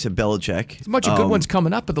 obviously, like you said, Belichick. There's a bunch of good ones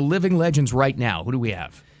coming up, but the living legends right now, who do we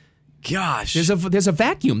have? Gosh. There's a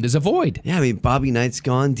vacuum. There's a void. Yeah, I mean, Bobby Knight's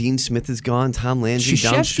gone. Dean Smith is gone. Tom Landry,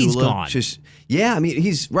 Don Krzyzewski's Shula. gone. I mean,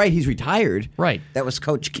 he's right. He's retired. Right. That was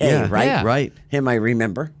Coach K, right? Yeah. Right. Him, I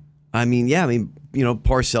remember.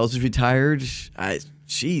 Parcells is retired.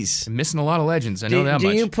 Jeez. I'm missing a lot of legends. I know that much.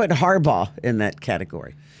 Do you put Harbaugh in that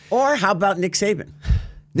category? Or how about Nick Saban?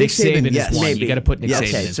 Nick Saban yes. is one. Maybe. You got to put Nick Saban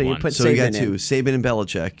okay, as so one. You put So Saban you got in. 2, Saban and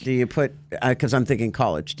Belichick. Do you put, because I'm thinking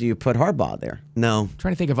college, do you put Harbaugh there? No. I'm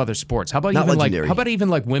trying to think of other sports. How about Not even legendary.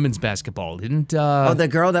 like women's basketball? Didn't the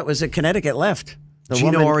girl that was at Connecticut left.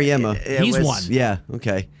 Gino Auriemma. He's one. Yeah,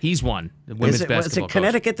 okay. He's one. The women's basketball Was it coach.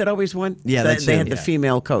 Connecticut that always won? Yeah, that's they him. had the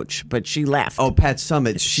female coach, but she left. Oh, Pat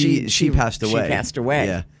Summitt. She passed away. She passed away.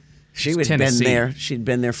 Yeah. She was Tennessee. been there. She'd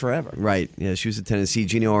been there forever. Right. Yeah, she was at Tennessee.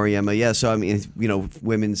 Gino Auriemma. Yeah, so I mean,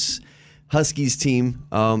 women's Huskies team.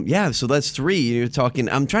 So that's 3. You're talking.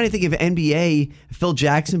 I'm trying to think of NBA. Phil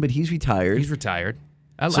Jackson, but he's retired. He's retired.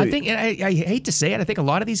 I think, and I hate to say it, I think a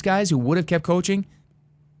lot of these guys who would have kept coaching,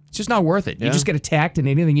 it's just not worth it. You just get attacked in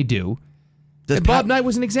anything you do. And Bob Knight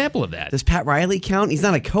was an example of that. Does Pat Riley count? He's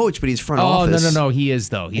not a coach, but he's front office. Oh, no. He is,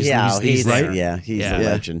 though. He's there. there. He's a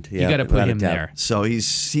legend. You got to put him there. So he's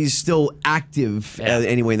still active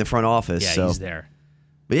anyway in the front office. Yeah, so. he's there.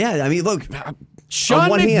 But yeah, I mean, look. Sean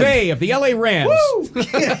McVay of the LA Rams.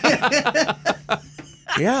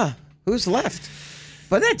 Yeah. Who's left?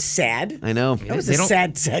 But that's sad. I know. That was a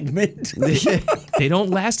sad segment. They don't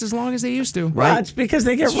last as long as they used to. Right. Well, it's because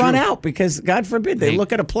they get run out because, God forbid, they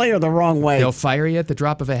look at a player the wrong way. They'll fire you at the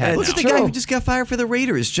drop of a hat. Look at the guy who just got fired for the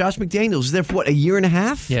Raiders, Josh McDaniels. Was there for what, a year and a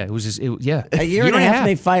half? Yeah, it was just, a year and a half, and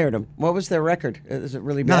they fired him. What was their record? Is it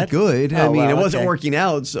really bad? Not good. I mean, it wasn't working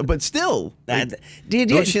out, but still. No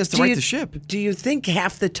chance to right the ship. Do you think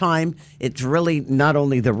half the time it's really not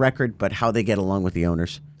only the record, but how they get along with the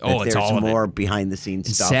owners? Oh, it's all of it. There's more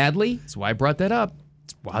behind-the-scenes stuff. Sadly, that's why I brought that up.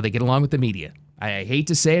 It's how they get along with the media. I hate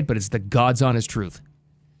to say it, but it's the God's honest truth.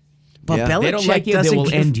 But Belichick they don't like you, they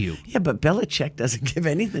will end you. Yeah, but Belichick doesn't give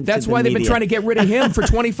anything That's to the why they've media. been trying to get rid of him for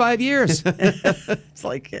 25 years. It's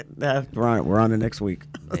like, we're on to next week.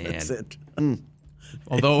 That's it.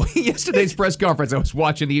 Although, yesterday's press conference, I was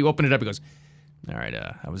watching, he opened it up, he goes, all right,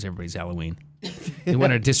 how was everybody's Halloween? He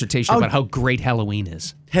went on a dissertation about how great Halloween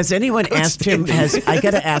is. Has anyone asked him, I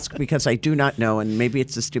got to ask because I do not know, and maybe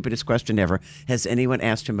it's the stupidest question ever, has anyone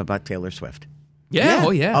asked him about Taylor Swift? Yeah.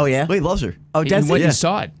 Oh, yeah. Oh, yeah? Well, he loves her. Oh, does he? When you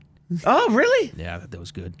saw it. Oh, really? Yeah, that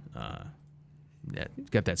was good. Yeah, he's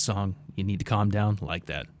got that song, You Need to Calm Down, like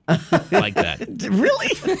that. Like that.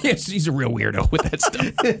 Really? Yes, he's a real weirdo with that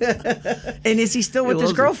stuff. And is he still with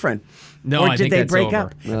his girlfriend? No, or I did think they that's break over.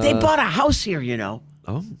 up? They bought a house here, you know.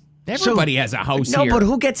 Oh. Everybody has a house no, here. but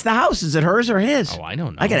who gets the house? Is it hers or his? Oh, I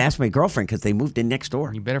don't know. I got to ask my girlfriend because they moved in next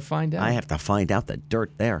door. You better find out. I have to find out the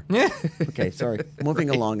dirt there. Okay, sorry.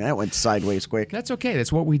 Moving along. That went sideways quick. That's okay.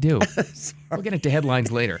 That's what we do. We'll get into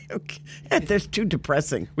headlines later. Okay. That's too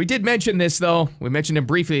depressing. We did mention this, though. We mentioned it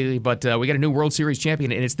briefly, but we got a new World Series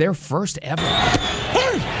champion, and it's their first ever.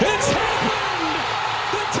 It's happened!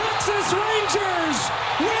 The Texas Rangers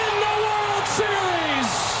win the World Series!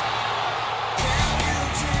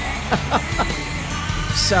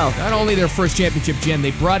 So, not only their first championship, Jen,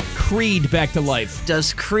 they brought Creed back to life.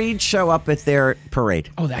 Does Creed show up at their parade?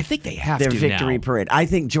 Oh, I think they have their to victory now. parade. I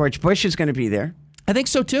think George Bush is going to be there. I think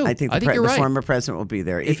so, too. I think you're the right. former president will be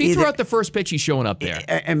there. If he threw out the first pitch, he's showing up there.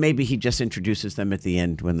 And maybe he just introduces them at the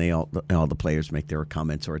end when all the players make their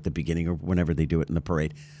comments, or at the beginning, or whenever they do it in the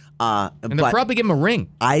parade. And they'll probably give him a ring.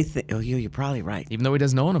 I think. Oh, you're probably right. Even though he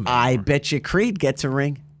doesn't own them anymore. I bet you Creed gets a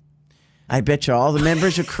ring. I bet you all the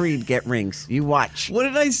members of Creed get rings. You watch. What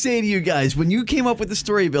did I say to you guys when you came up with the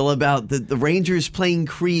story, Bill, about the Rangers playing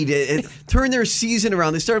Creed? It turned their season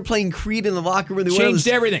around. They started playing Creed in the locker room. They went on Changed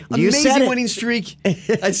this everything. Amazing winning streak.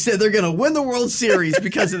 I said they're going to win the World Series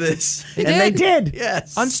because of this. They did.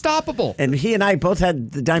 Yes. Unstoppable. And he and I both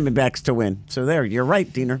had the Diamondbacks to win. So there, you're right,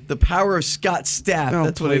 Diener. The power of Scott Stapp. Oh,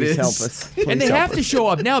 that's what it is. Help us. Please and they help have us. to show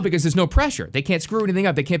up now because there's no pressure. They can't screw anything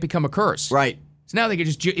up. They can't become a curse. Right. So now they can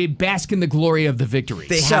just bask in the glory of the victory.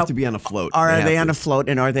 They have to be on a float. Are they on a float,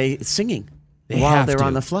 and are they singing while they're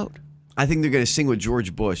on the float? I think they're going to sing with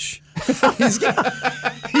George Bush. George Bush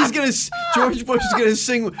is going to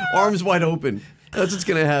sing Arms Wide Open. That's what's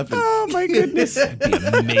going to happen. Oh, my goodness. That'd be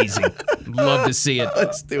amazing. Love to see it.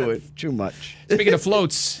 Let's do it. Too much. Speaking of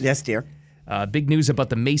floats. Yes, dear. Big news about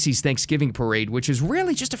the Macy's Thanksgiving Parade, which is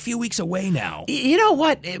really just a few weeks away now. You know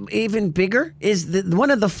what? Even bigger is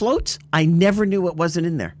one of the floats. I never knew it wasn't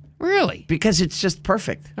in there. Really? Because it's just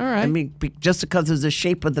perfect. All right. I mean, just because of the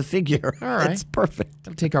shape of the figure. All right. It's perfect.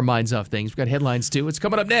 That'll take our minds off things. We've got headlines, too. It's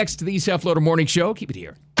coming up next to the South Florida Morning Show. Keep it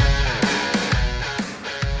here.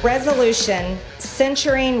 Resolution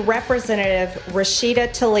censuring Representative Rashida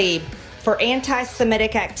Tlaib for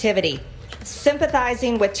anti-Semitic activity,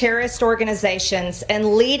 sympathizing with terrorist organizations,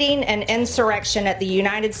 and leading an insurrection at the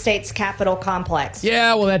United States Capitol complex.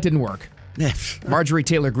 Yeah, well, that didn't work. Marjorie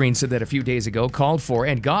Taylor Greene said that a few days ago, called for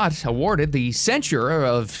and got awarded the censure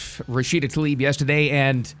of Rashida Tlaib yesterday,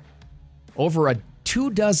 and over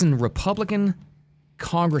 24 Republican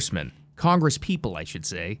congresspeople, I should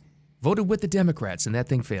say, voted with the Democrats, and that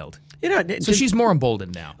thing failed. So she's more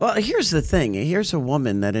emboldened now. Well, here's the thing. Here's a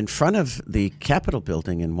woman that in front of the Capitol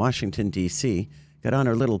building in Washington, D.C., got on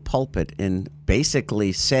her little pulpit and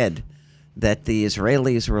basically said that the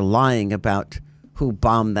Israelis were lying about who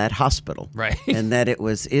bombed that hospital. Right. And that it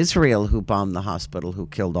was Israel who bombed the hospital, who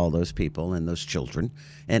killed all those people and those children.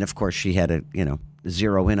 And, of course, she had to,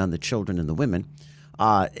 zero in on the children and the women.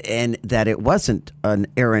 And that it wasn't an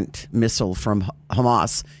errant missile from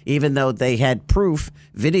Hamas, even though they had proof,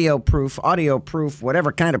 video proof, audio proof,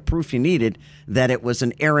 whatever kind of proof you needed, that it was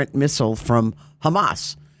an errant missile from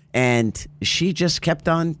Hamas. And she just kept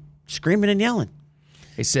on screaming and yelling.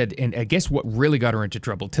 They said, and I guess what really got her into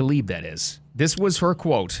trouble, Tlaib, that is. This was her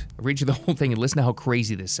quote. I'll read you the whole thing and listen to how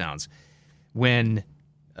crazy this sounds. When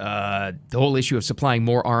the whole issue of supplying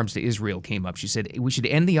more arms to Israel came up, she said, we should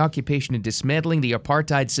end the occupation and dismantling the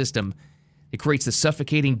apartheid system. It creates the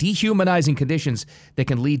suffocating, dehumanizing conditions that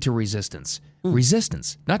can lead to resistance.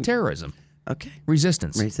 Resistance, not terrorism. Okay.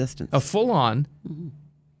 Resistance. A full-on,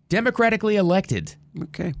 democratically elected,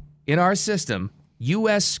 in our system,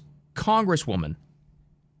 U.S. Congresswoman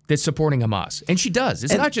that's supporting Hamas. And she does.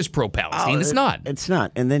 It's not just pro-Palestine. It's not. It's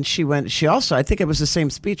not. And then she also, I think it was the same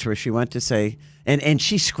speech where she went to say, and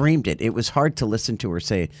she screamed it. It was hard to listen to her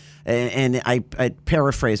say it. And I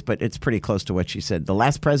paraphrase, but it's pretty close to what she said. The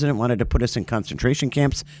last president wanted to put us in concentration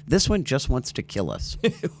camps. This one just wants to kill us.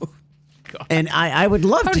 And I would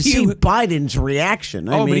love to see Biden's reaction.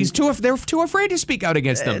 I mean, but they're too afraid to speak out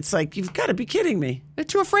against them. It's like, you've got to be kidding me. They're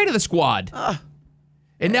too afraid of the squad.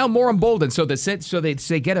 And now more emboldened, so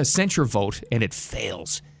they get a censure vote, and it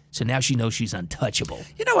fails. So now she knows she's untouchable.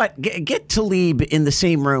 You know what? Get Tlaib in the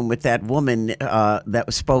same room with that woman that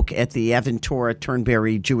spoke at the Aventura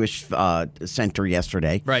Turnberry Jewish Center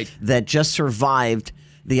yesterday. Right. That just survived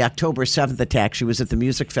the October 7th attack. She was at the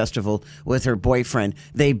music festival with her boyfriend.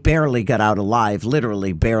 They barely got out alive,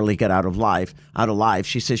 literally barely got out alive.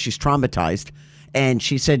 She says she's traumatized. And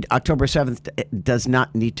she said October 7th does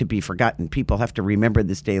not need to be forgotten. People have to remember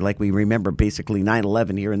this day like we remember basically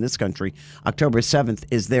 9/11 here in this country. October 7th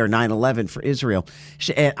is their 9/11 for Israel.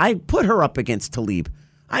 I put her up against Tlaib.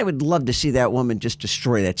 I would love to see that woman just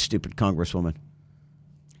destroy that stupid congresswoman.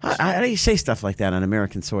 How do you say stuff like that on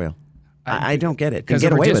American soil? I don't get it. Because get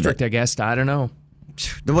of our away district, with it. I guess. I don't know.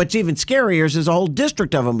 What's even scarier is a whole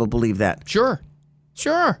district of them will believe that. Sure.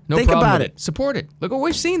 No Think problem about with it. Support it. Look what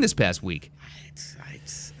we've seen this past week.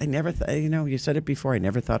 I never you said it before. I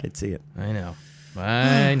never thought I'd see it. I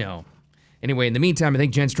know. Anyway, in the meantime, I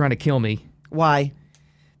think Jen's trying to kill me. Why?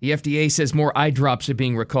 The FDA says more eye drops are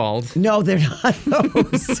being recalled. No, they're not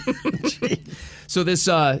those. So this,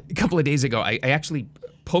 a couple of days ago, I actually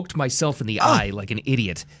poked myself in the eye like an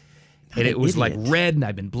idiot. And it was like red, and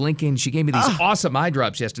I've been blinking. She gave me these awesome eye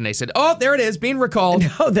drops yesterday. I said, oh, there it is, being recalled.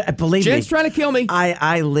 No, believe me. Jen's trying to kill me.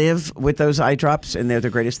 I live with those eye drops, and they're the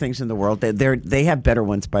greatest things in the world. They have better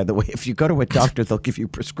ones, by the way. If you go to a doctor, they'll give you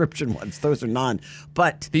prescription ones. Those are non.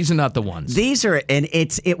 But these are not the ones. These are, and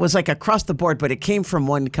it was like across the board, but it came from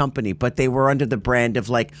one company. But they were under the brand of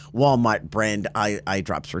like Walmart brand eye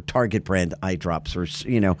drops or Target brand eye drops or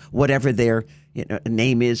whatever their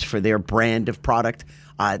name is for their brand of product.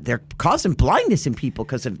 They're causing blindness in people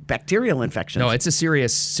because of bacterial infections. No, it's a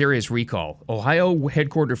serious recall. Ohio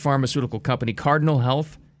headquartered pharmaceutical company Cardinal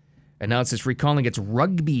Health announced it's recalling its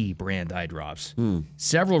Rugby brand eye drops.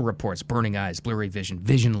 Several reports: burning eyes, blurry vision,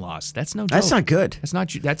 vision loss. That's no joke. That's not good.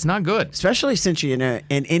 That's not good. Especially since you've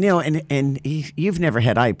never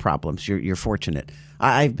had eye problems. You're fortunate.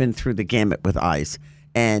 I've been through the gamut with eyes,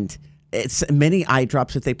 and it's many eye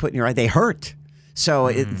drops that they put in your eye. They hurt.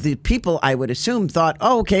 So the people, I would assume, thought,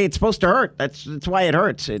 oh, okay, it's supposed to hurt. That's why it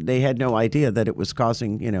hurts. They had no idea that it was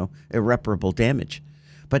causing, irreparable damage.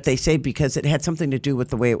 But they say because it had something to do with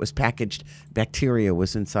the way it was packaged, bacteria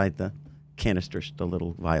was inside the canisters, the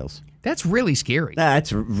little vials. That's really scary. That's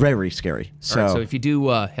very scary. All right, so if you do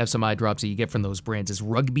have some eye drops that you get from those brands, it's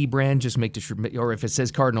Rugby brand, just make sure, or if it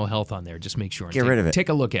says Cardinal Health on there, just make sure. Get rid of it. Take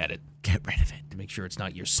a look at it. Get rid of it. To make sure it's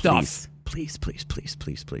not your stuff. Please.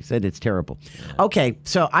 It's terrible. Yeah. Okay,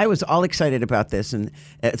 so I was all excited about this, and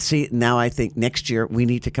now I think next year we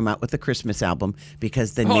need to come out with a Christmas album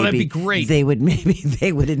because then maybe that'd be great. They would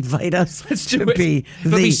invite us to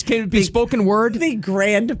be spoken word, the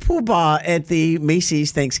grand poobah at the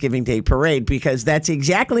Macy's Thanksgiving Day Parade, because that's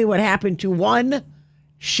exactly what happened to one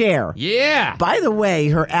Cher. Yeah. By the way,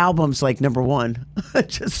 her album's like number one,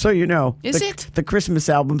 just so you know. Is it? The Christmas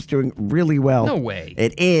album's doing really well. No way.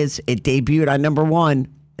 It is. It debuted on number one.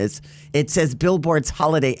 It says Billboard's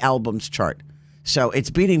Holiday Albums chart. So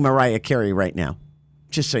it's beating Mariah Carey right now,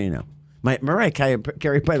 just so you know. Mariah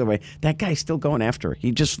Carey, by the way, that guy's still going after her.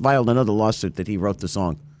 He just filed another lawsuit that he wrote the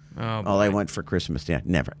song. All I Want for Christmas. Yeah,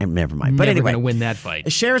 never mind. But anyway, going to win that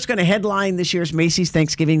fight. Cher's going to headline this year's Macy's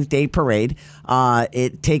Thanksgiving Day Parade.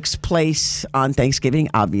 It takes place on Thanksgiving,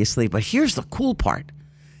 obviously. But here's the cool part.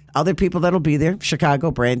 Other people that'll be there: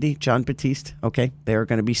 Chicago, Brandy, John Batiste. Okay, they're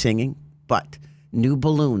going to be singing. But new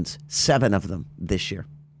balloons, 7 of them this year.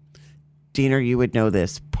 Diener, you would know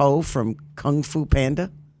this. Po from Kung Fu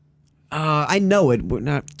Panda. I know it. We're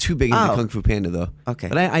not too big into Kung Fu Panda, though. Okay.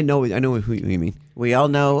 But I know who you mean. We all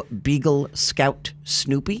know Beagle Scout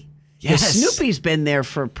Snoopy. Yes. Snoopy's been there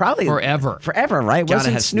for probably forever, right? Gotta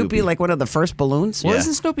Wasn't have Snoopy Snoopy like one of the first balloons? Well,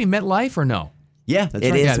 isn't Snoopy MetLife or no? Yeah, that's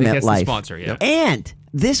it right. is That's the MetLife. sponsor, yeah. And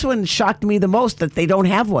this one shocked me the most that they don't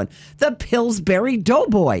have one. The Pillsbury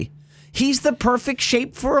Doughboy. He's the perfect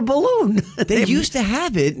shape for a balloon. They used to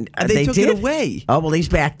have it, and they took did? it away. Oh, well, he's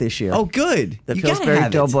back this year. Oh, good. The You gotta Pillsbury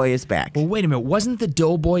have it. Doughboy is back. Well, wait a minute. Wasn't the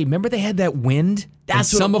Doughboy? Remember they had that wind?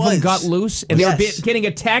 That's and some what it of them was. got loose, and they were Yes. getting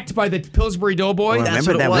attacked by the Pillsbury Doughboy. Well, That's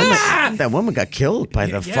remember what it that was. that woman got killed by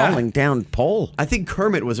the Yeah. falling down pole. I think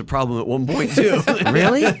Kermit was a problem at one point, too.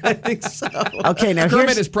 Really? I think so. Okay, now Kermit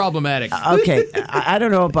here's... is problematic. Okay, I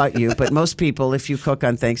don't know about you, but most people, if you cook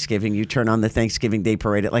on Thanksgiving, you turn on the Thanksgiving Day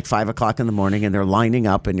Parade at like 5 o'clock in the morning, and they're lining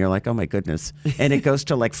up, and you're like, oh my goodness. And it goes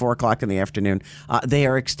to like 4 o'clock in the afternoon. They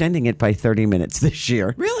are extending it by 30 minutes this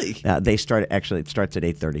year. Really? It starts at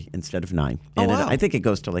 8:30 instead of 9. Oh, And wow. I think it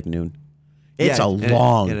goes to like noon. It's Yeah, a and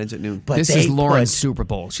long. it ends at noon. But This they is Lauren's put- Super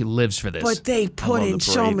Bowl. She lives for this. But they put love in the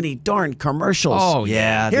so parade. many darn commercials. Oh,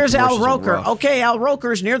 Yeah. the Here's Al commercials are Roker. rough. Okay, Al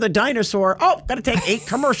Roker's near the dinosaur. Oh, got to take 8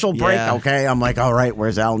 commercial break. Yeah. Okay, I'm like, all right,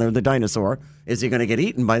 where's Al near the dinosaur? Is he going to get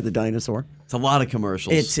eaten by the dinosaur? It's a lot of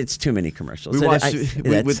commercials. It's too many commercials. We watched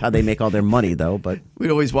That's with- how they make all their money, though. But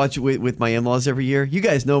We'd always watch it with my in-laws every year. You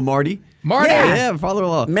guys know Marty. Marty. Yeah.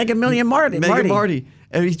 father-in-law. Mega Million Marty. Mega Marty.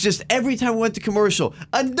 And he's just, every time we went to commercial,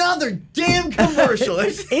 another damn commercial.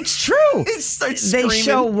 It's true. It starts They screaming.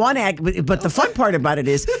 show one act, but the fun part about it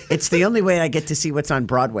is it's the only way I get to see what's on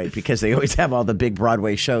Broadway because they always have all the big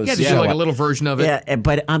Broadway shows. Yeah, they show like a little version of it. Yeah,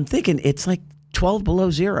 but I'm thinking it's like 12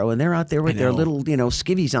 below zero, and they're out there with their little,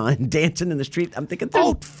 skivvies on, dancing in the street. I'm thinking,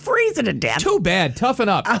 they're freezing to death. Too bad. Toughen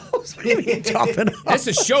up. What do you mean, toughen up? This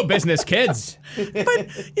is show business, kids. But,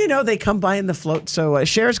 they come by in the float. So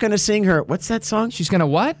Cher's going to sing her, what's that song? She's going to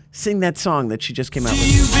what? Sing that song that she just came out with. Do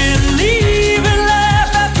you believe in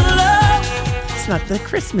life after love? It's not the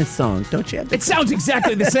Christmas song. Don't you have It sounds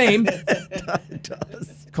exactly the same. It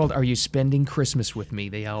does. Called Are You Spending Christmas With Me,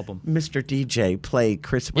 the album. Mr. DJ, play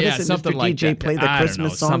Christmas. What Yeah, is it, something Mr. like DJ, that. play the I don't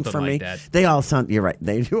Christmas know, song something for like me. that. They all sound, you're right,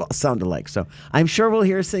 they do all sound alike. So I'm sure we'll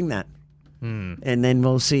hear her sing that. And then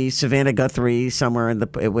we'll see Savannah Guthrie somewhere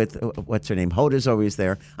with, what's her name? Hoda's always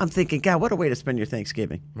there. I'm thinking, God, what a way to spend your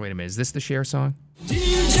Thanksgiving. Wait a minute, is this the Cher song?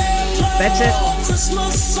 That's it.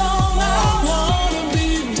 Christmas song I wanna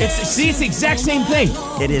be. It's the exact same thing.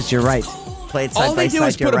 It is, you're right. Play it side All by they do side,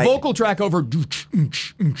 is you're put a right. vocal track over.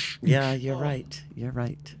 Yeah, you're right. You're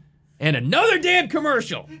right. And another damn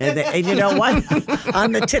commercial. And you know what?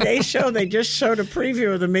 On the Today Show, they just showed a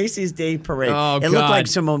preview of the Macy's Day Parade. Oh, it looked like God.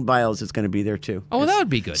 Simone Biles is going to be there, too. Oh, well, that would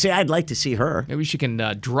be good. See, I'd like to see her. Maybe she can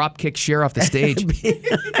drop kick Cher off the stage.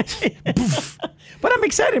 But I'm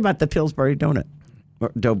excited about the Pillsbury donut.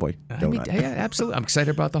 Or Doughboy donut. Yeah, absolutely. I'm excited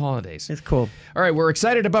about the holidays. It's cool. All right, we're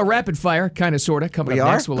excited about Rapid Fire, kind of, sort of. Coming We up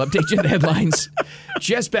are? next, we'll update you on the headlines.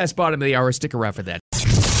 Just past bottom of the hour. Stick around for that.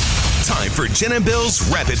 Time for Jen and Bill's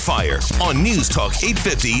Rapid Fire on News Talk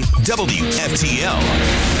 850 WFTL.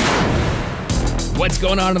 What's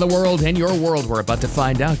going on in the world and your world? We're about to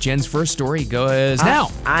find out. Jen's first story goes now.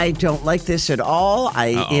 I don't like this at all.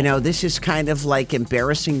 This is kind of like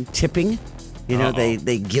embarrassing tipping.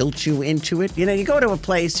 They guilt you into it. You go to a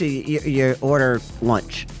place, you order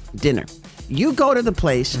lunch, dinner. You go to the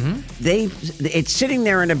place, it's sitting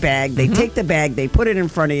there in a bag. They take the bag, they put it in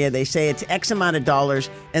front of you. They say it's X amount of dollars,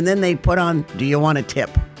 and then they put on, do you want a tip?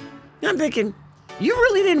 And I'm thinking, you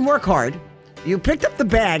really didn't work hard. You picked up the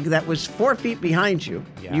bag that was 4 feet behind you.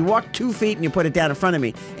 Yeah. You walked 2 feet and you put it down in front of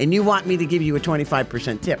me, and you want me to give you a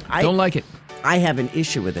 25% tip. Don't like it. I have an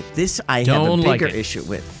issue with it. This I have a bigger issue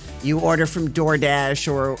with. You order from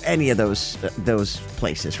DoorDash or any of those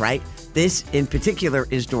places, right? This in particular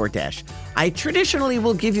is DoorDash. I traditionally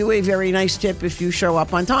will give you a very nice tip if you show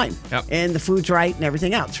up on time and the food's right and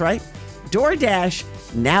everything else, right?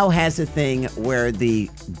 DoorDash now has a thing where the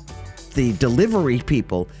delivery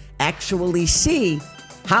people actually see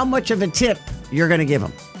how much of a tip you're going to give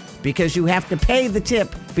them because you have to pay the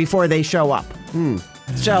tip before they show up.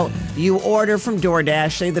 So you order from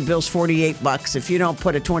DoorDash, say the bill's $48. If you don't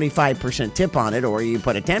put a 25% tip on it, or you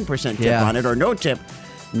put a 10% tip on it, or no tip,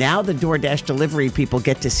 now the DoorDash delivery people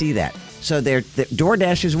get to see that. So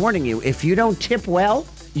DoorDash is warning you, if you don't tip well,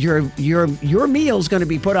 your meal's going to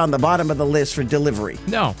be put on the bottom of the list for delivery.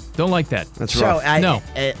 No, don't like that. That's rough.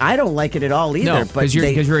 I don't like it at all either. No, because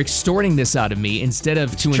you're extorting this out of me instead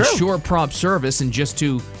of to ensure prompt service and just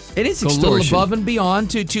to it is go a extortion. little above and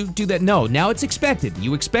beyond to do that. No, now it's expected.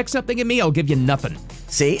 You expect something of me, I'll give you nothing.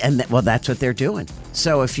 See, that's what they're doing.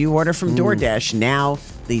 So if you order from DoorDash, now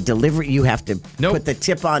the delivery, you have to put the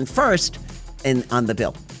tip on first and on the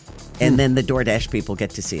bill. And then the DoorDash people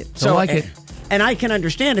get to see it. Don't like it. And I can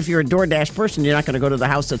understand if you're a DoorDash person, you're not going to go to the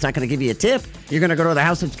house that's not going to give you a tip. You're going to go to the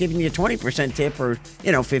house that's giving you a 20% tip or,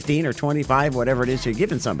 15 or 25, whatever it is you're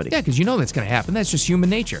giving somebody. Yeah, because you know that's going to happen. That's just human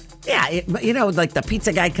nature. Yeah, like the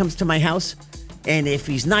pizza guy comes to my house, and if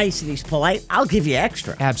he's nice and he's polite, I'll give you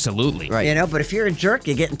extra. Absolutely. Right. But if you're a jerk,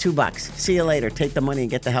 you're getting $2. See you later. Take the money and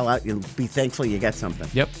get the hell out. You'll be thankful you got something.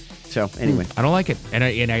 Yep. So, anyway. I don't like it.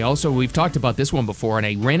 And I also, we've talked about this one before, and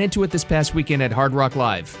I ran into it this past weekend at Hard Rock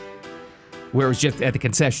Live, where it was just at the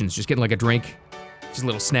concessions, just getting like a drink, just a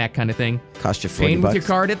little snack kind of thing. Cost you $40. Paying with your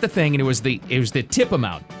card at the thing, and it was the tip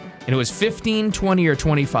amount. And it was $15, $20, or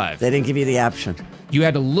 $25. They didn't give you the option. You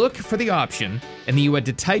had to look for the option, and then you had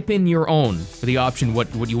to type in your own for the option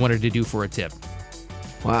what you wanted to do for a tip.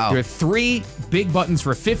 Wow. There are 3 big buttons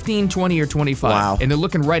for $15, $20, or $25. Wow. And they're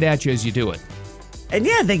looking right at you as you do it. And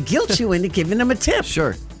yeah, they guilt you into giving them a tip.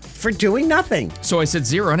 Sure. For doing nothing. So I said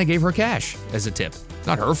 0, and I gave her cash as a tip.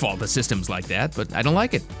 Not her fault the system's like that, but I don't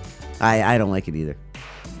like it. I don't like it either.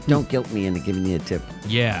 Don't guilt me into giving you a tip.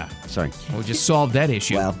 Yeah. Sorry. We'll just solve that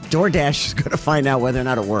issue. Well, DoorDash is going to find out whether or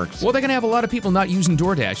not it works. Well, they're going to have a lot of people not using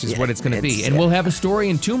DoorDash is what it's going to be. And we'll have a story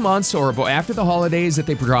in 2 months or after the holidays that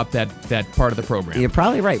they drop that part of the program. You're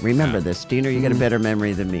probably right. Remember this. Diener, you got a better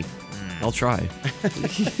memory than me. I'll try.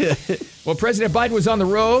 Well, President Biden was on the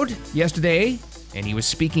road yesterday, and he was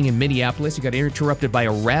speaking in Minneapolis. He got interrupted by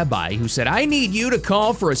a rabbi who said, I need you to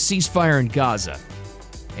call for a ceasefire in Gaza.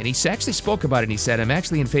 And he actually spoke about it, and he said, I'm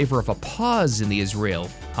actually in favor of a pause in the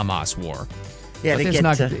Israel-Hamas war. Yeah, but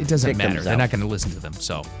it doesn't matter. They're not going to listen to them.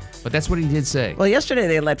 So But that's what he did say. Well, yesterday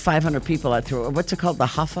they let 500 people out through, what's it called, the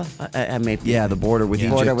Haffa? The border with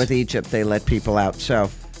Egypt. Border with Egypt, they let people out. So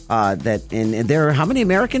and there are how many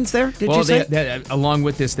Americans there, did you say? Along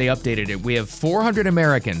with this, they updated it. We have 400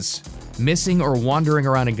 Americans missing or wandering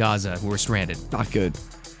around in Gaza who are stranded. Not good.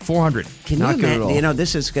 400. Can you imagine?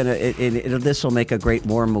 This is this will make a great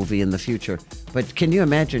war movie in the future. But can you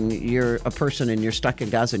imagine you're a person and you're stuck in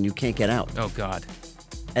Gaza and you can't get out? Oh, God.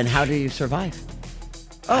 And how do you survive?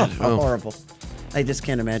 Oh, how horrible. I just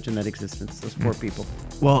can't imagine that existence. Those poor people.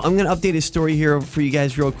 Well, I'm going to update a story here for you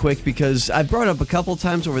guys real quick because I've brought up a couple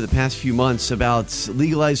times over the past few months about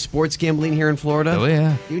legalized sports gambling here in Florida. Oh,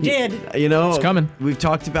 yeah. You did. It's coming. We've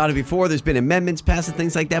talked about it before. There's been amendments passed and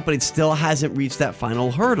things like that, but it still hasn't reached that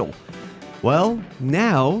final hurdle. Well,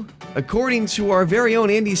 now, according to our very own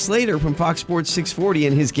Andy Slater from Fox Sports 640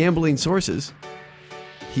 and his gambling sources,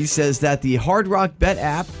 he says that the Hard Rock Bet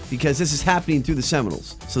app, because this is happening through the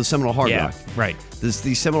Seminoles, so the Seminole Hard Rock. Right. The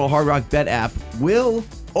Seminole Hard Rock Bet app will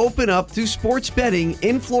open up to sports betting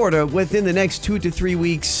in Florida within the next 2 to 3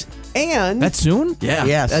 weeks. And that's soon? Yeah.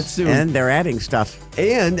 Yes. That's soon. And they're adding stuff.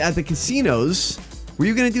 And at the casinos, were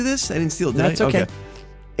you going to do this? I didn't steal it, did I? That's okay.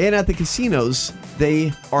 And at the casinos,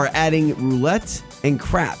 they are adding roulette and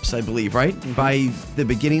craps, I believe, right? Mm-hmm. By the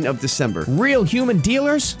beginning of December. Real human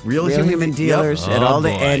dealers? Real human dealers. Yep.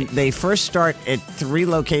 And they first start at 3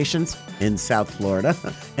 locations in South Florida,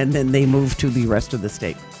 and then they move to the rest of the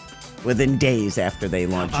state within days after they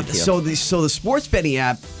launch it here. So the sports betting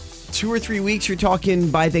app, 2 or 3 weeks, you're talking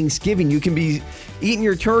by Thanksgiving, you can be eating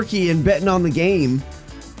your turkey and betting on the game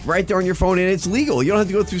right there on your phone, and it's legal. You don't have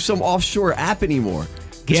to go through some offshore app anymore.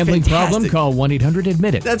 Gambling problem? Call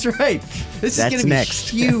 1-800-ADMIT-IT. That's right. This is going to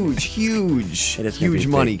be huge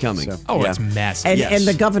money coming. So, it's massive. And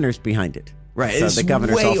the governor's behind it. Right. So the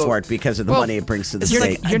governor's all for it because of the money it brings to the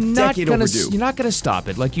state. You're not going to stop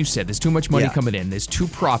it. Like you said, there's too much money coming in. It's too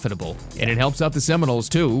profitable. And it helps out the Seminoles,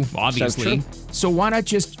 too, obviously. So why not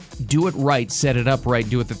just do it right, set it up right,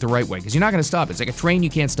 do it the right way? Because you're not going to stop it. It's like a train you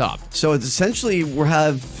can't stop. So it's essentially we'll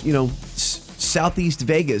have, Southeast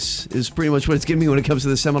Vegas is pretty much what it's going to be when it comes to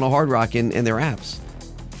the Seminole Hard Rock and their apps.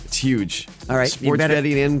 It's huge. All right. Sports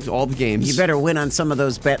betting and all the games. You better win on some of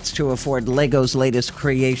those bets to afford Lego's latest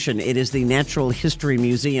creation. It is the Natural History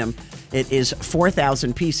Museum. It is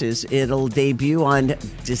 4,000 pieces. It'll debut on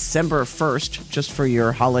December 1st, just for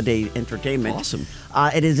your holiday entertainment. Awesome.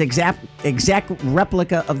 It is exact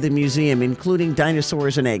replica of the museum, including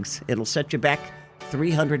dinosaurs and eggs. It'll set you back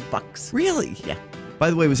 $300. Really? Yeah. By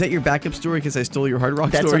the way, was that your backup story because I stole your Hard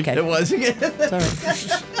Rock story? That's okay. It was? That's all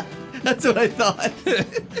right. That's what I thought.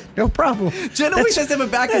 No problem. Jen always has to have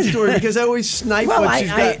a backup story because I always snipe what she's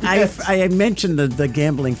got. I mentioned the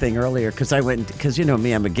gambling thing earlier because you know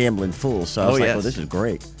me, I'm a gambling fool. So I was like, well, this is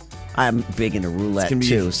great. I'm big into roulette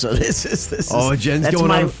too. So this is Jen's going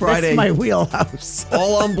on Friday. That's my wheelhouse.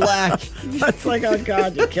 All on black. That's like, oh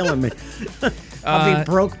God, you're killing me. I'll be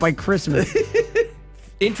broke by Christmas.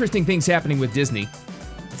 Interesting things happening with Disney.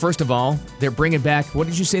 First of all, they're bringing back, what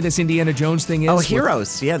did you say this Indiana Jones thing is? Oh,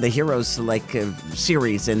 Heroes. Yeah, the Heroes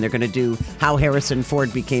series, and they're going to do how Harrison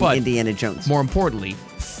Ford became Indiana Jones. More importantly,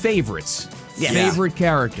 favorites. Yes. Favorite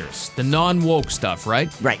characters. The non-woke stuff, right?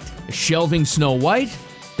 Right. Shelving Snow White,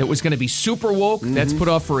 that was going to be super woke. Mm-hmm. That's put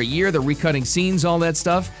off for a year. They're recutting scenes, all that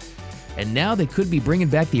stuff. And now they could be bringing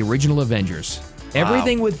back the original Avengers. Wow.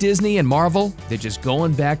 Everything with Disney and Marvel, they're just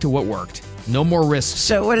going back to what worked. No more risks.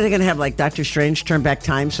 So what are they going to have, like Doctor Strange turn back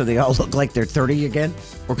time so they all look like they're 30 again?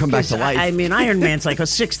 Or come back to life? I mean, Iron Man's like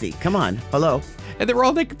 60. Come on. Hello. And they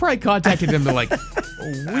probably contacted them. They're like,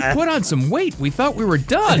 we put on some weight. We thought we were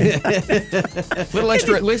done. little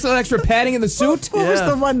extra padding in the suit. What was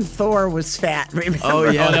the one Thor was fat? Remember? Oh,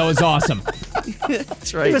 yeah. Oh, that was awesome.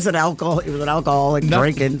 That's right. He was an alcoholic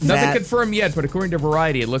drinking. Nothing confirmed yet, but according to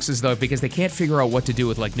Variety, it looks as though because they can't figure out what to do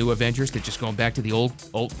with like new Avengers, they're just going back to the old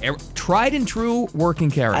tried and true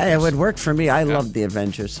working characters. It would work for me. I loved the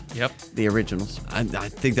Avengers. Yep. The originals. I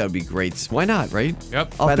think that would be great. Why not, right?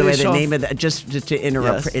 Yep. By the way, the name of that, just to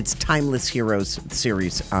interrupt, it's Timeless Heroes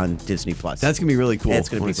series on Disney+. That's going to be really cool. Yeah, it's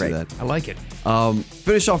going to be great. I like it.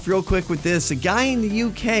 Finish off real quick with this. A guy in the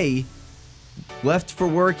UK left for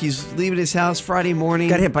work. He's leaving his house Friday morning.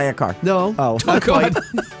 Got hit by a car. No. Oh. Not quite.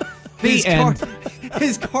 The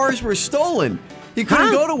his cars were stolen. He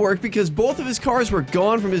couldn't go to work because both of his cars were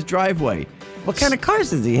gone from his driveway. What kind of cars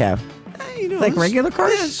does he have? Like regular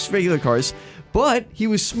cars? Yes, regular cars. But he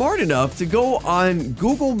was smart enough to go on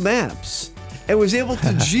Google Maps and was able to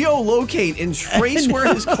geolocate and trace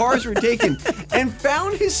where his cars were taken and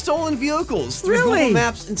found his stolen vehicles through Google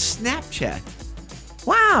Maps and Snapchat.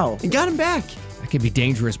 Wow. And got him back. can be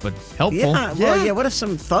dangerous, but helpful. Yeah, what if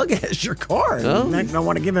some thug has your car and I don't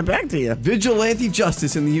want to give it back to you? Vigilante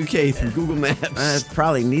justice in the UK through Google Maps. It's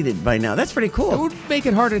probably needed by now. That's pretty cool. It would make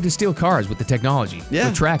it harder to steal cars with the technology. Yeah.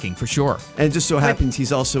 With tracking, for sure. And it just so happens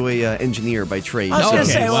he's also a engineer by trade. I was going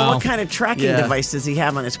to say, well, what kind of tracking device does he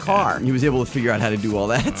have on his car? He was able to figure out how to do all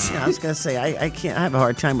that. I was going to say, I can't. I have a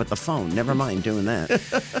hard time with the phone. Never mind doing that.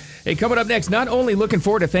 Hey, coming up next, not only looking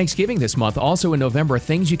forward to Thanksgiving this month, also in November,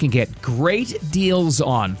 things you can get great deals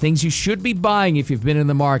on, things you should be buying if you've been in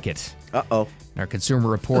the market. Uh-oh. Our Consumer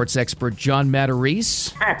Reports expert, John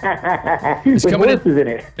Matarese, is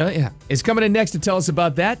coming in next to tell us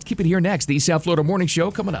about that. Keep it here next. The South Florida Morning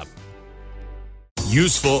Show coming up.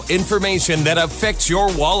 Useful information that affects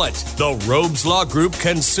your wallet. The Robes Law Group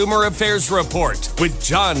Consumer Affairs Report with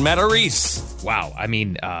John Matarese. Wow. I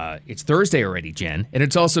mean, it's Thursday already, Jen, and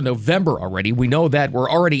it's also November already. We know that. We're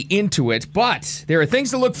already into it, but there are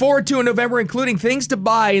things to look forward to in November, including things to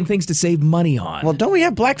buy and things to save money on. Well, don't we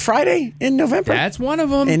have Black Friday in November? That's one of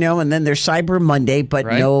them. And then there's Cyber Monday, but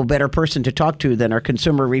no better person to talk to than our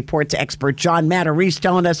Consumer Reports expert, John Matarese,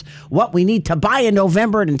 telling us what we need to buy in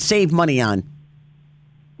November and save money on.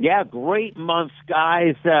 Yeah, great months,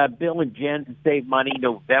 guys. Bill and Jen to save money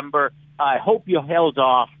November. I hope you held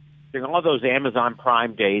off during all those Amazon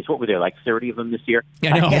Prime days. What were there, like 30 of them this year?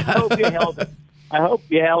 I know. I hope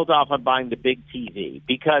you held off on buying the big TV,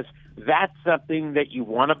 because that's something that you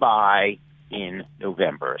want to buy in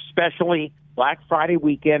November, especially Black Friday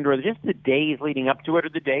weekend, or just the days leading up to it, or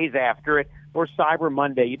the days after it, or Cyber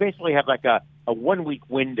Monday. You basically have like a 1 week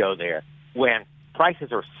window there when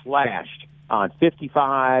prices are slashed on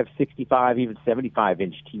 55, 65, even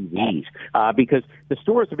 75-inch TVs, because the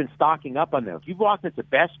stores have been stocking up on them. If you've walked into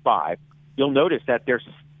Best Buy, you'll notice that they're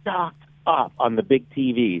stocked up on the big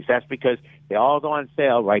TVs. That's because they all go on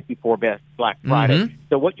sale right before Black Friday. Mm-hmm.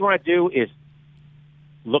 So what you want to do is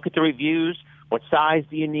look at the reviews. What size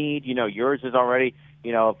do you need? You know, yours is already,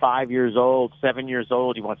 5 years old, 7 years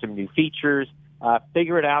old. You want some new features.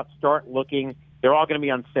 Figure it out. Start looking. They're all going to be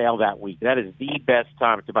on sale that week. That is the best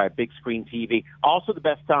time to buy a big screen TV. Also the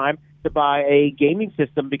best time to buy a gaming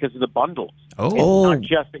system because of the bundles. Oh. It's not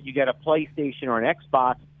just that you get a PlayStation or an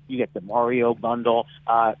Xbox. You get the Mario bundle.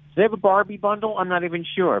 Do they have a Barbie bundle? I'm not even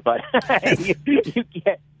sure. But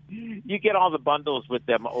you get all the bundles with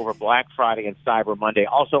them over Black Friday and Cyber Monday.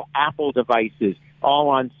 Also, Apple devices all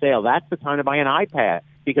on sale. That's the time to buy an iPad,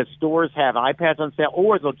 because stores have iPads on sale,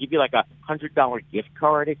 or they'll give you like a $100 gift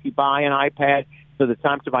card if you buy an iPad. So the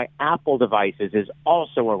time to buy Apple devices is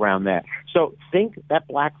also around that. So think that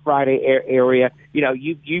Black Friday area.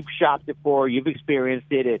 You've shopped it before, you've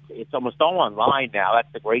experienced it. It's almost all online now.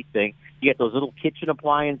 That's the great thing. You get those little kitchen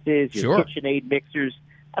appliances, your KitchenAid mixers.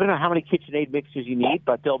 I don't know how many KitchenAid mixers you need,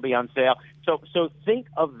 but they'll be on sale. So think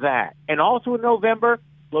of that. And also in November,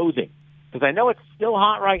 clothing, because I know it's still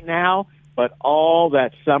hot right now, but all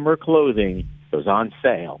that summer clothing goes on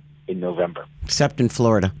sale in November. Except in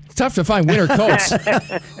Florida. It's tough to find winter coats.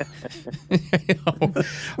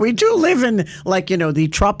 We do live in, the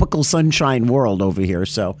tropical sunshine world over here.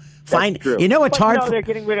 So That's true. It's hard. They're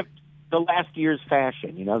getting rid of the last year's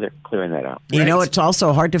fashion. They're clearing that out. It's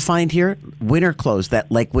also hard to find here winter clothes that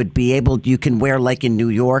would be able, you can wear in New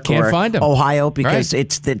York Can't or find them. Ohio, because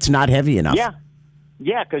it's not heavy enough.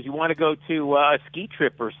 Yeah, because you want to go to a ski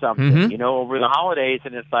trip or something, over the holidays,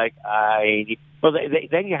 and it's like,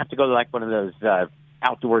 then you have to go to one of those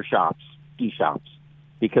outdoor shops, ski shops,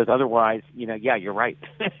 because otherwise, you're right.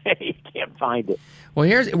 You can't find it. Well,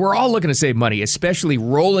 we're all looking to save money, especially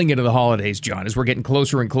rolling into the holidays, John, as we're getting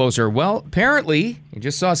closer and closer. Well, apparently, I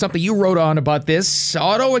just saw something you wrote on about this.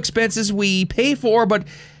 Auto expenses we pay for, but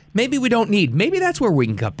maybe we don't need. Maybe that's where we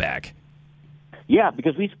can cut back. Yeah,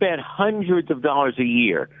 because we spend hundreds of dollars a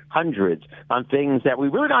year, on things that we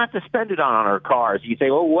really don't have to spend it on our cars. You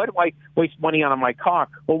say, well, what do I waste money on my car?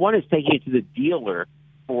 Well, one is taking it to the dealer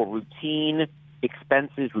for routine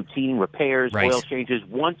expenses, routine repairs, oil changes,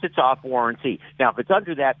 once it's off warranty. Now, if it's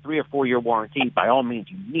under that 3 or 4 year warranty, by all means,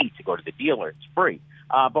 you need to go to the dealer. It's free.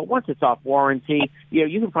 But once it's off warranty,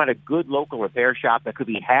 you can find a good local repair shop that could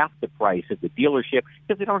be half the price of the dealership,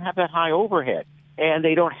 because they don't have that high overhead, and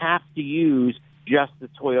they don't have to use just the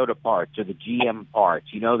Toyota parts or the GM parts.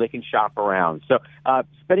 They can shop around. So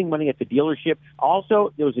spending money at the dealership.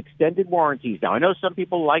 Also, those extended warranties. Now, I know some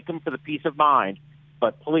people like them for the peace of mind,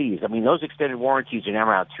 but please, those extended warranties are now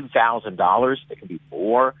around $2,000. They can be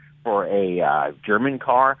more for a German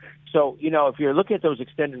car. So, if you're looking at those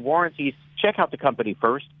extended warranties, check out the company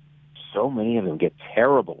first. so many of them get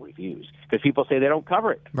terrible reviews because people say they don't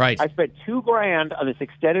cover it. Right. I spent $2,000 on this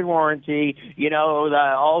extended warranty. The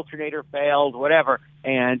alternator failed, whatever,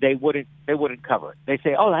 and they wouldn't cover it. They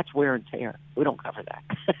say, "Oh, that's wear and tear. We don't cover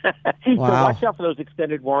that." So watch out for those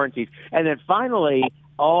extended warranties. And then finally,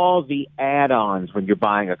 all the add-ons when you're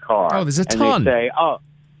buying a car. Oh, there's a ton. And they say,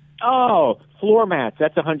 "Oh, floor mats.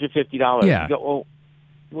 That's $150." Yeah. You go,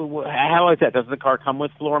 well, how is that? Doesn't the car come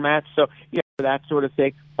with floor mats? So, that sort of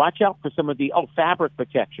thing. Watch out for some of the, fabric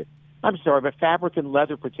protection. I'm sorry, but fabric and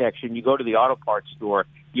leather protection, you go to the auto parts store,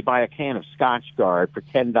 you buy a can of Scotch Guard for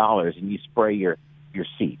 $10 and you spray your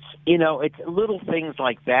seats. It's little things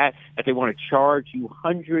like that they want to charge you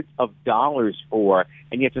hundreds of dollars for,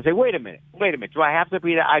 and you have to say, wait a minute, do I have to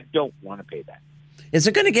pay that? I don't want to pay that. Is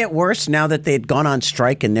it going to get worse now that they'd gone on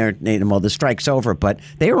strike and the strike's over, but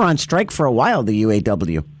they were on strike for a while, the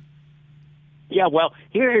UAW? Yeah, well,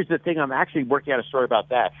 here's the thing. I'm actually working out a story about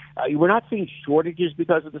that. We're not seeing shortages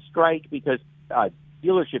because of the strike because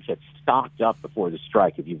dealerships had stocked up before the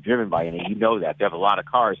strike. If you've driven by any, you know that. They have a lot of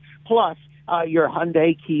cars. Plus, your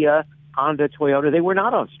Hyundai, Kia, Honda, Toyota, they were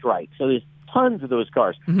not on strike. So there's tons of those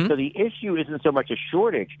cars. Mm-hmm. So the issue isn't so much a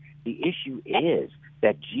shortage. The issue is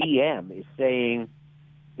that GM is saying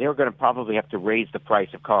they're going to probably have to raise the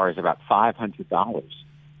price of cars about $500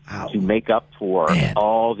 to make up for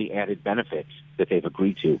all the added benefits that they've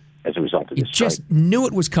agreed to as a result of this strike. You just knew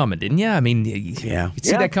it was coming, didn't you? I mean, you see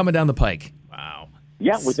that coming down the pike. Wow.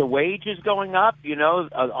 Yeah, with the wages going up,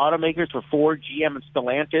 automakers for Ford, GM, and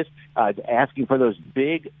Stellantis asking for those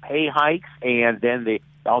big pay hikes and then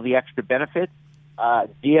all the extra benefits.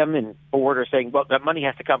 GM and Ford are saying, well, that money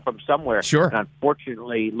has to come from somewhere. Sure. And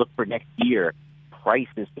unfortunately, look for next year.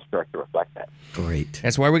 Prices to start to reflect that. Great.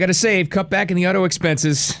 That's why we got to save, cut back in the auto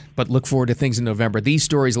expenses, but look forward to things in November. These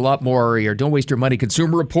stories, a lot more, are here. Don't Waste Your Money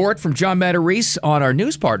Consumer Report from John Matarese on our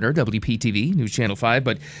news partner, WPTV, News Channel 5.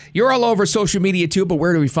 But you're all over social media too, but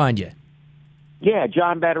where do we find you? Yeah,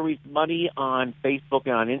 John Matarese Money on Facebook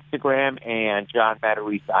and on Instagram, and John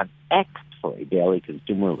Matarese on X for a daily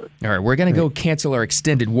consumer alert. All right, we're going to go cancel our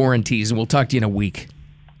extended warranties, and we'll talk to you in a week.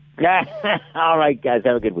 All right, guys.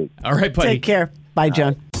 Have a good week. All right, buddy. Take care. Bye,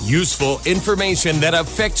 John. Useful information that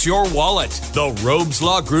affects your wallet. The Robes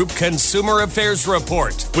Law Group Consumer Affairs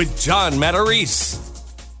Report with John Matarese.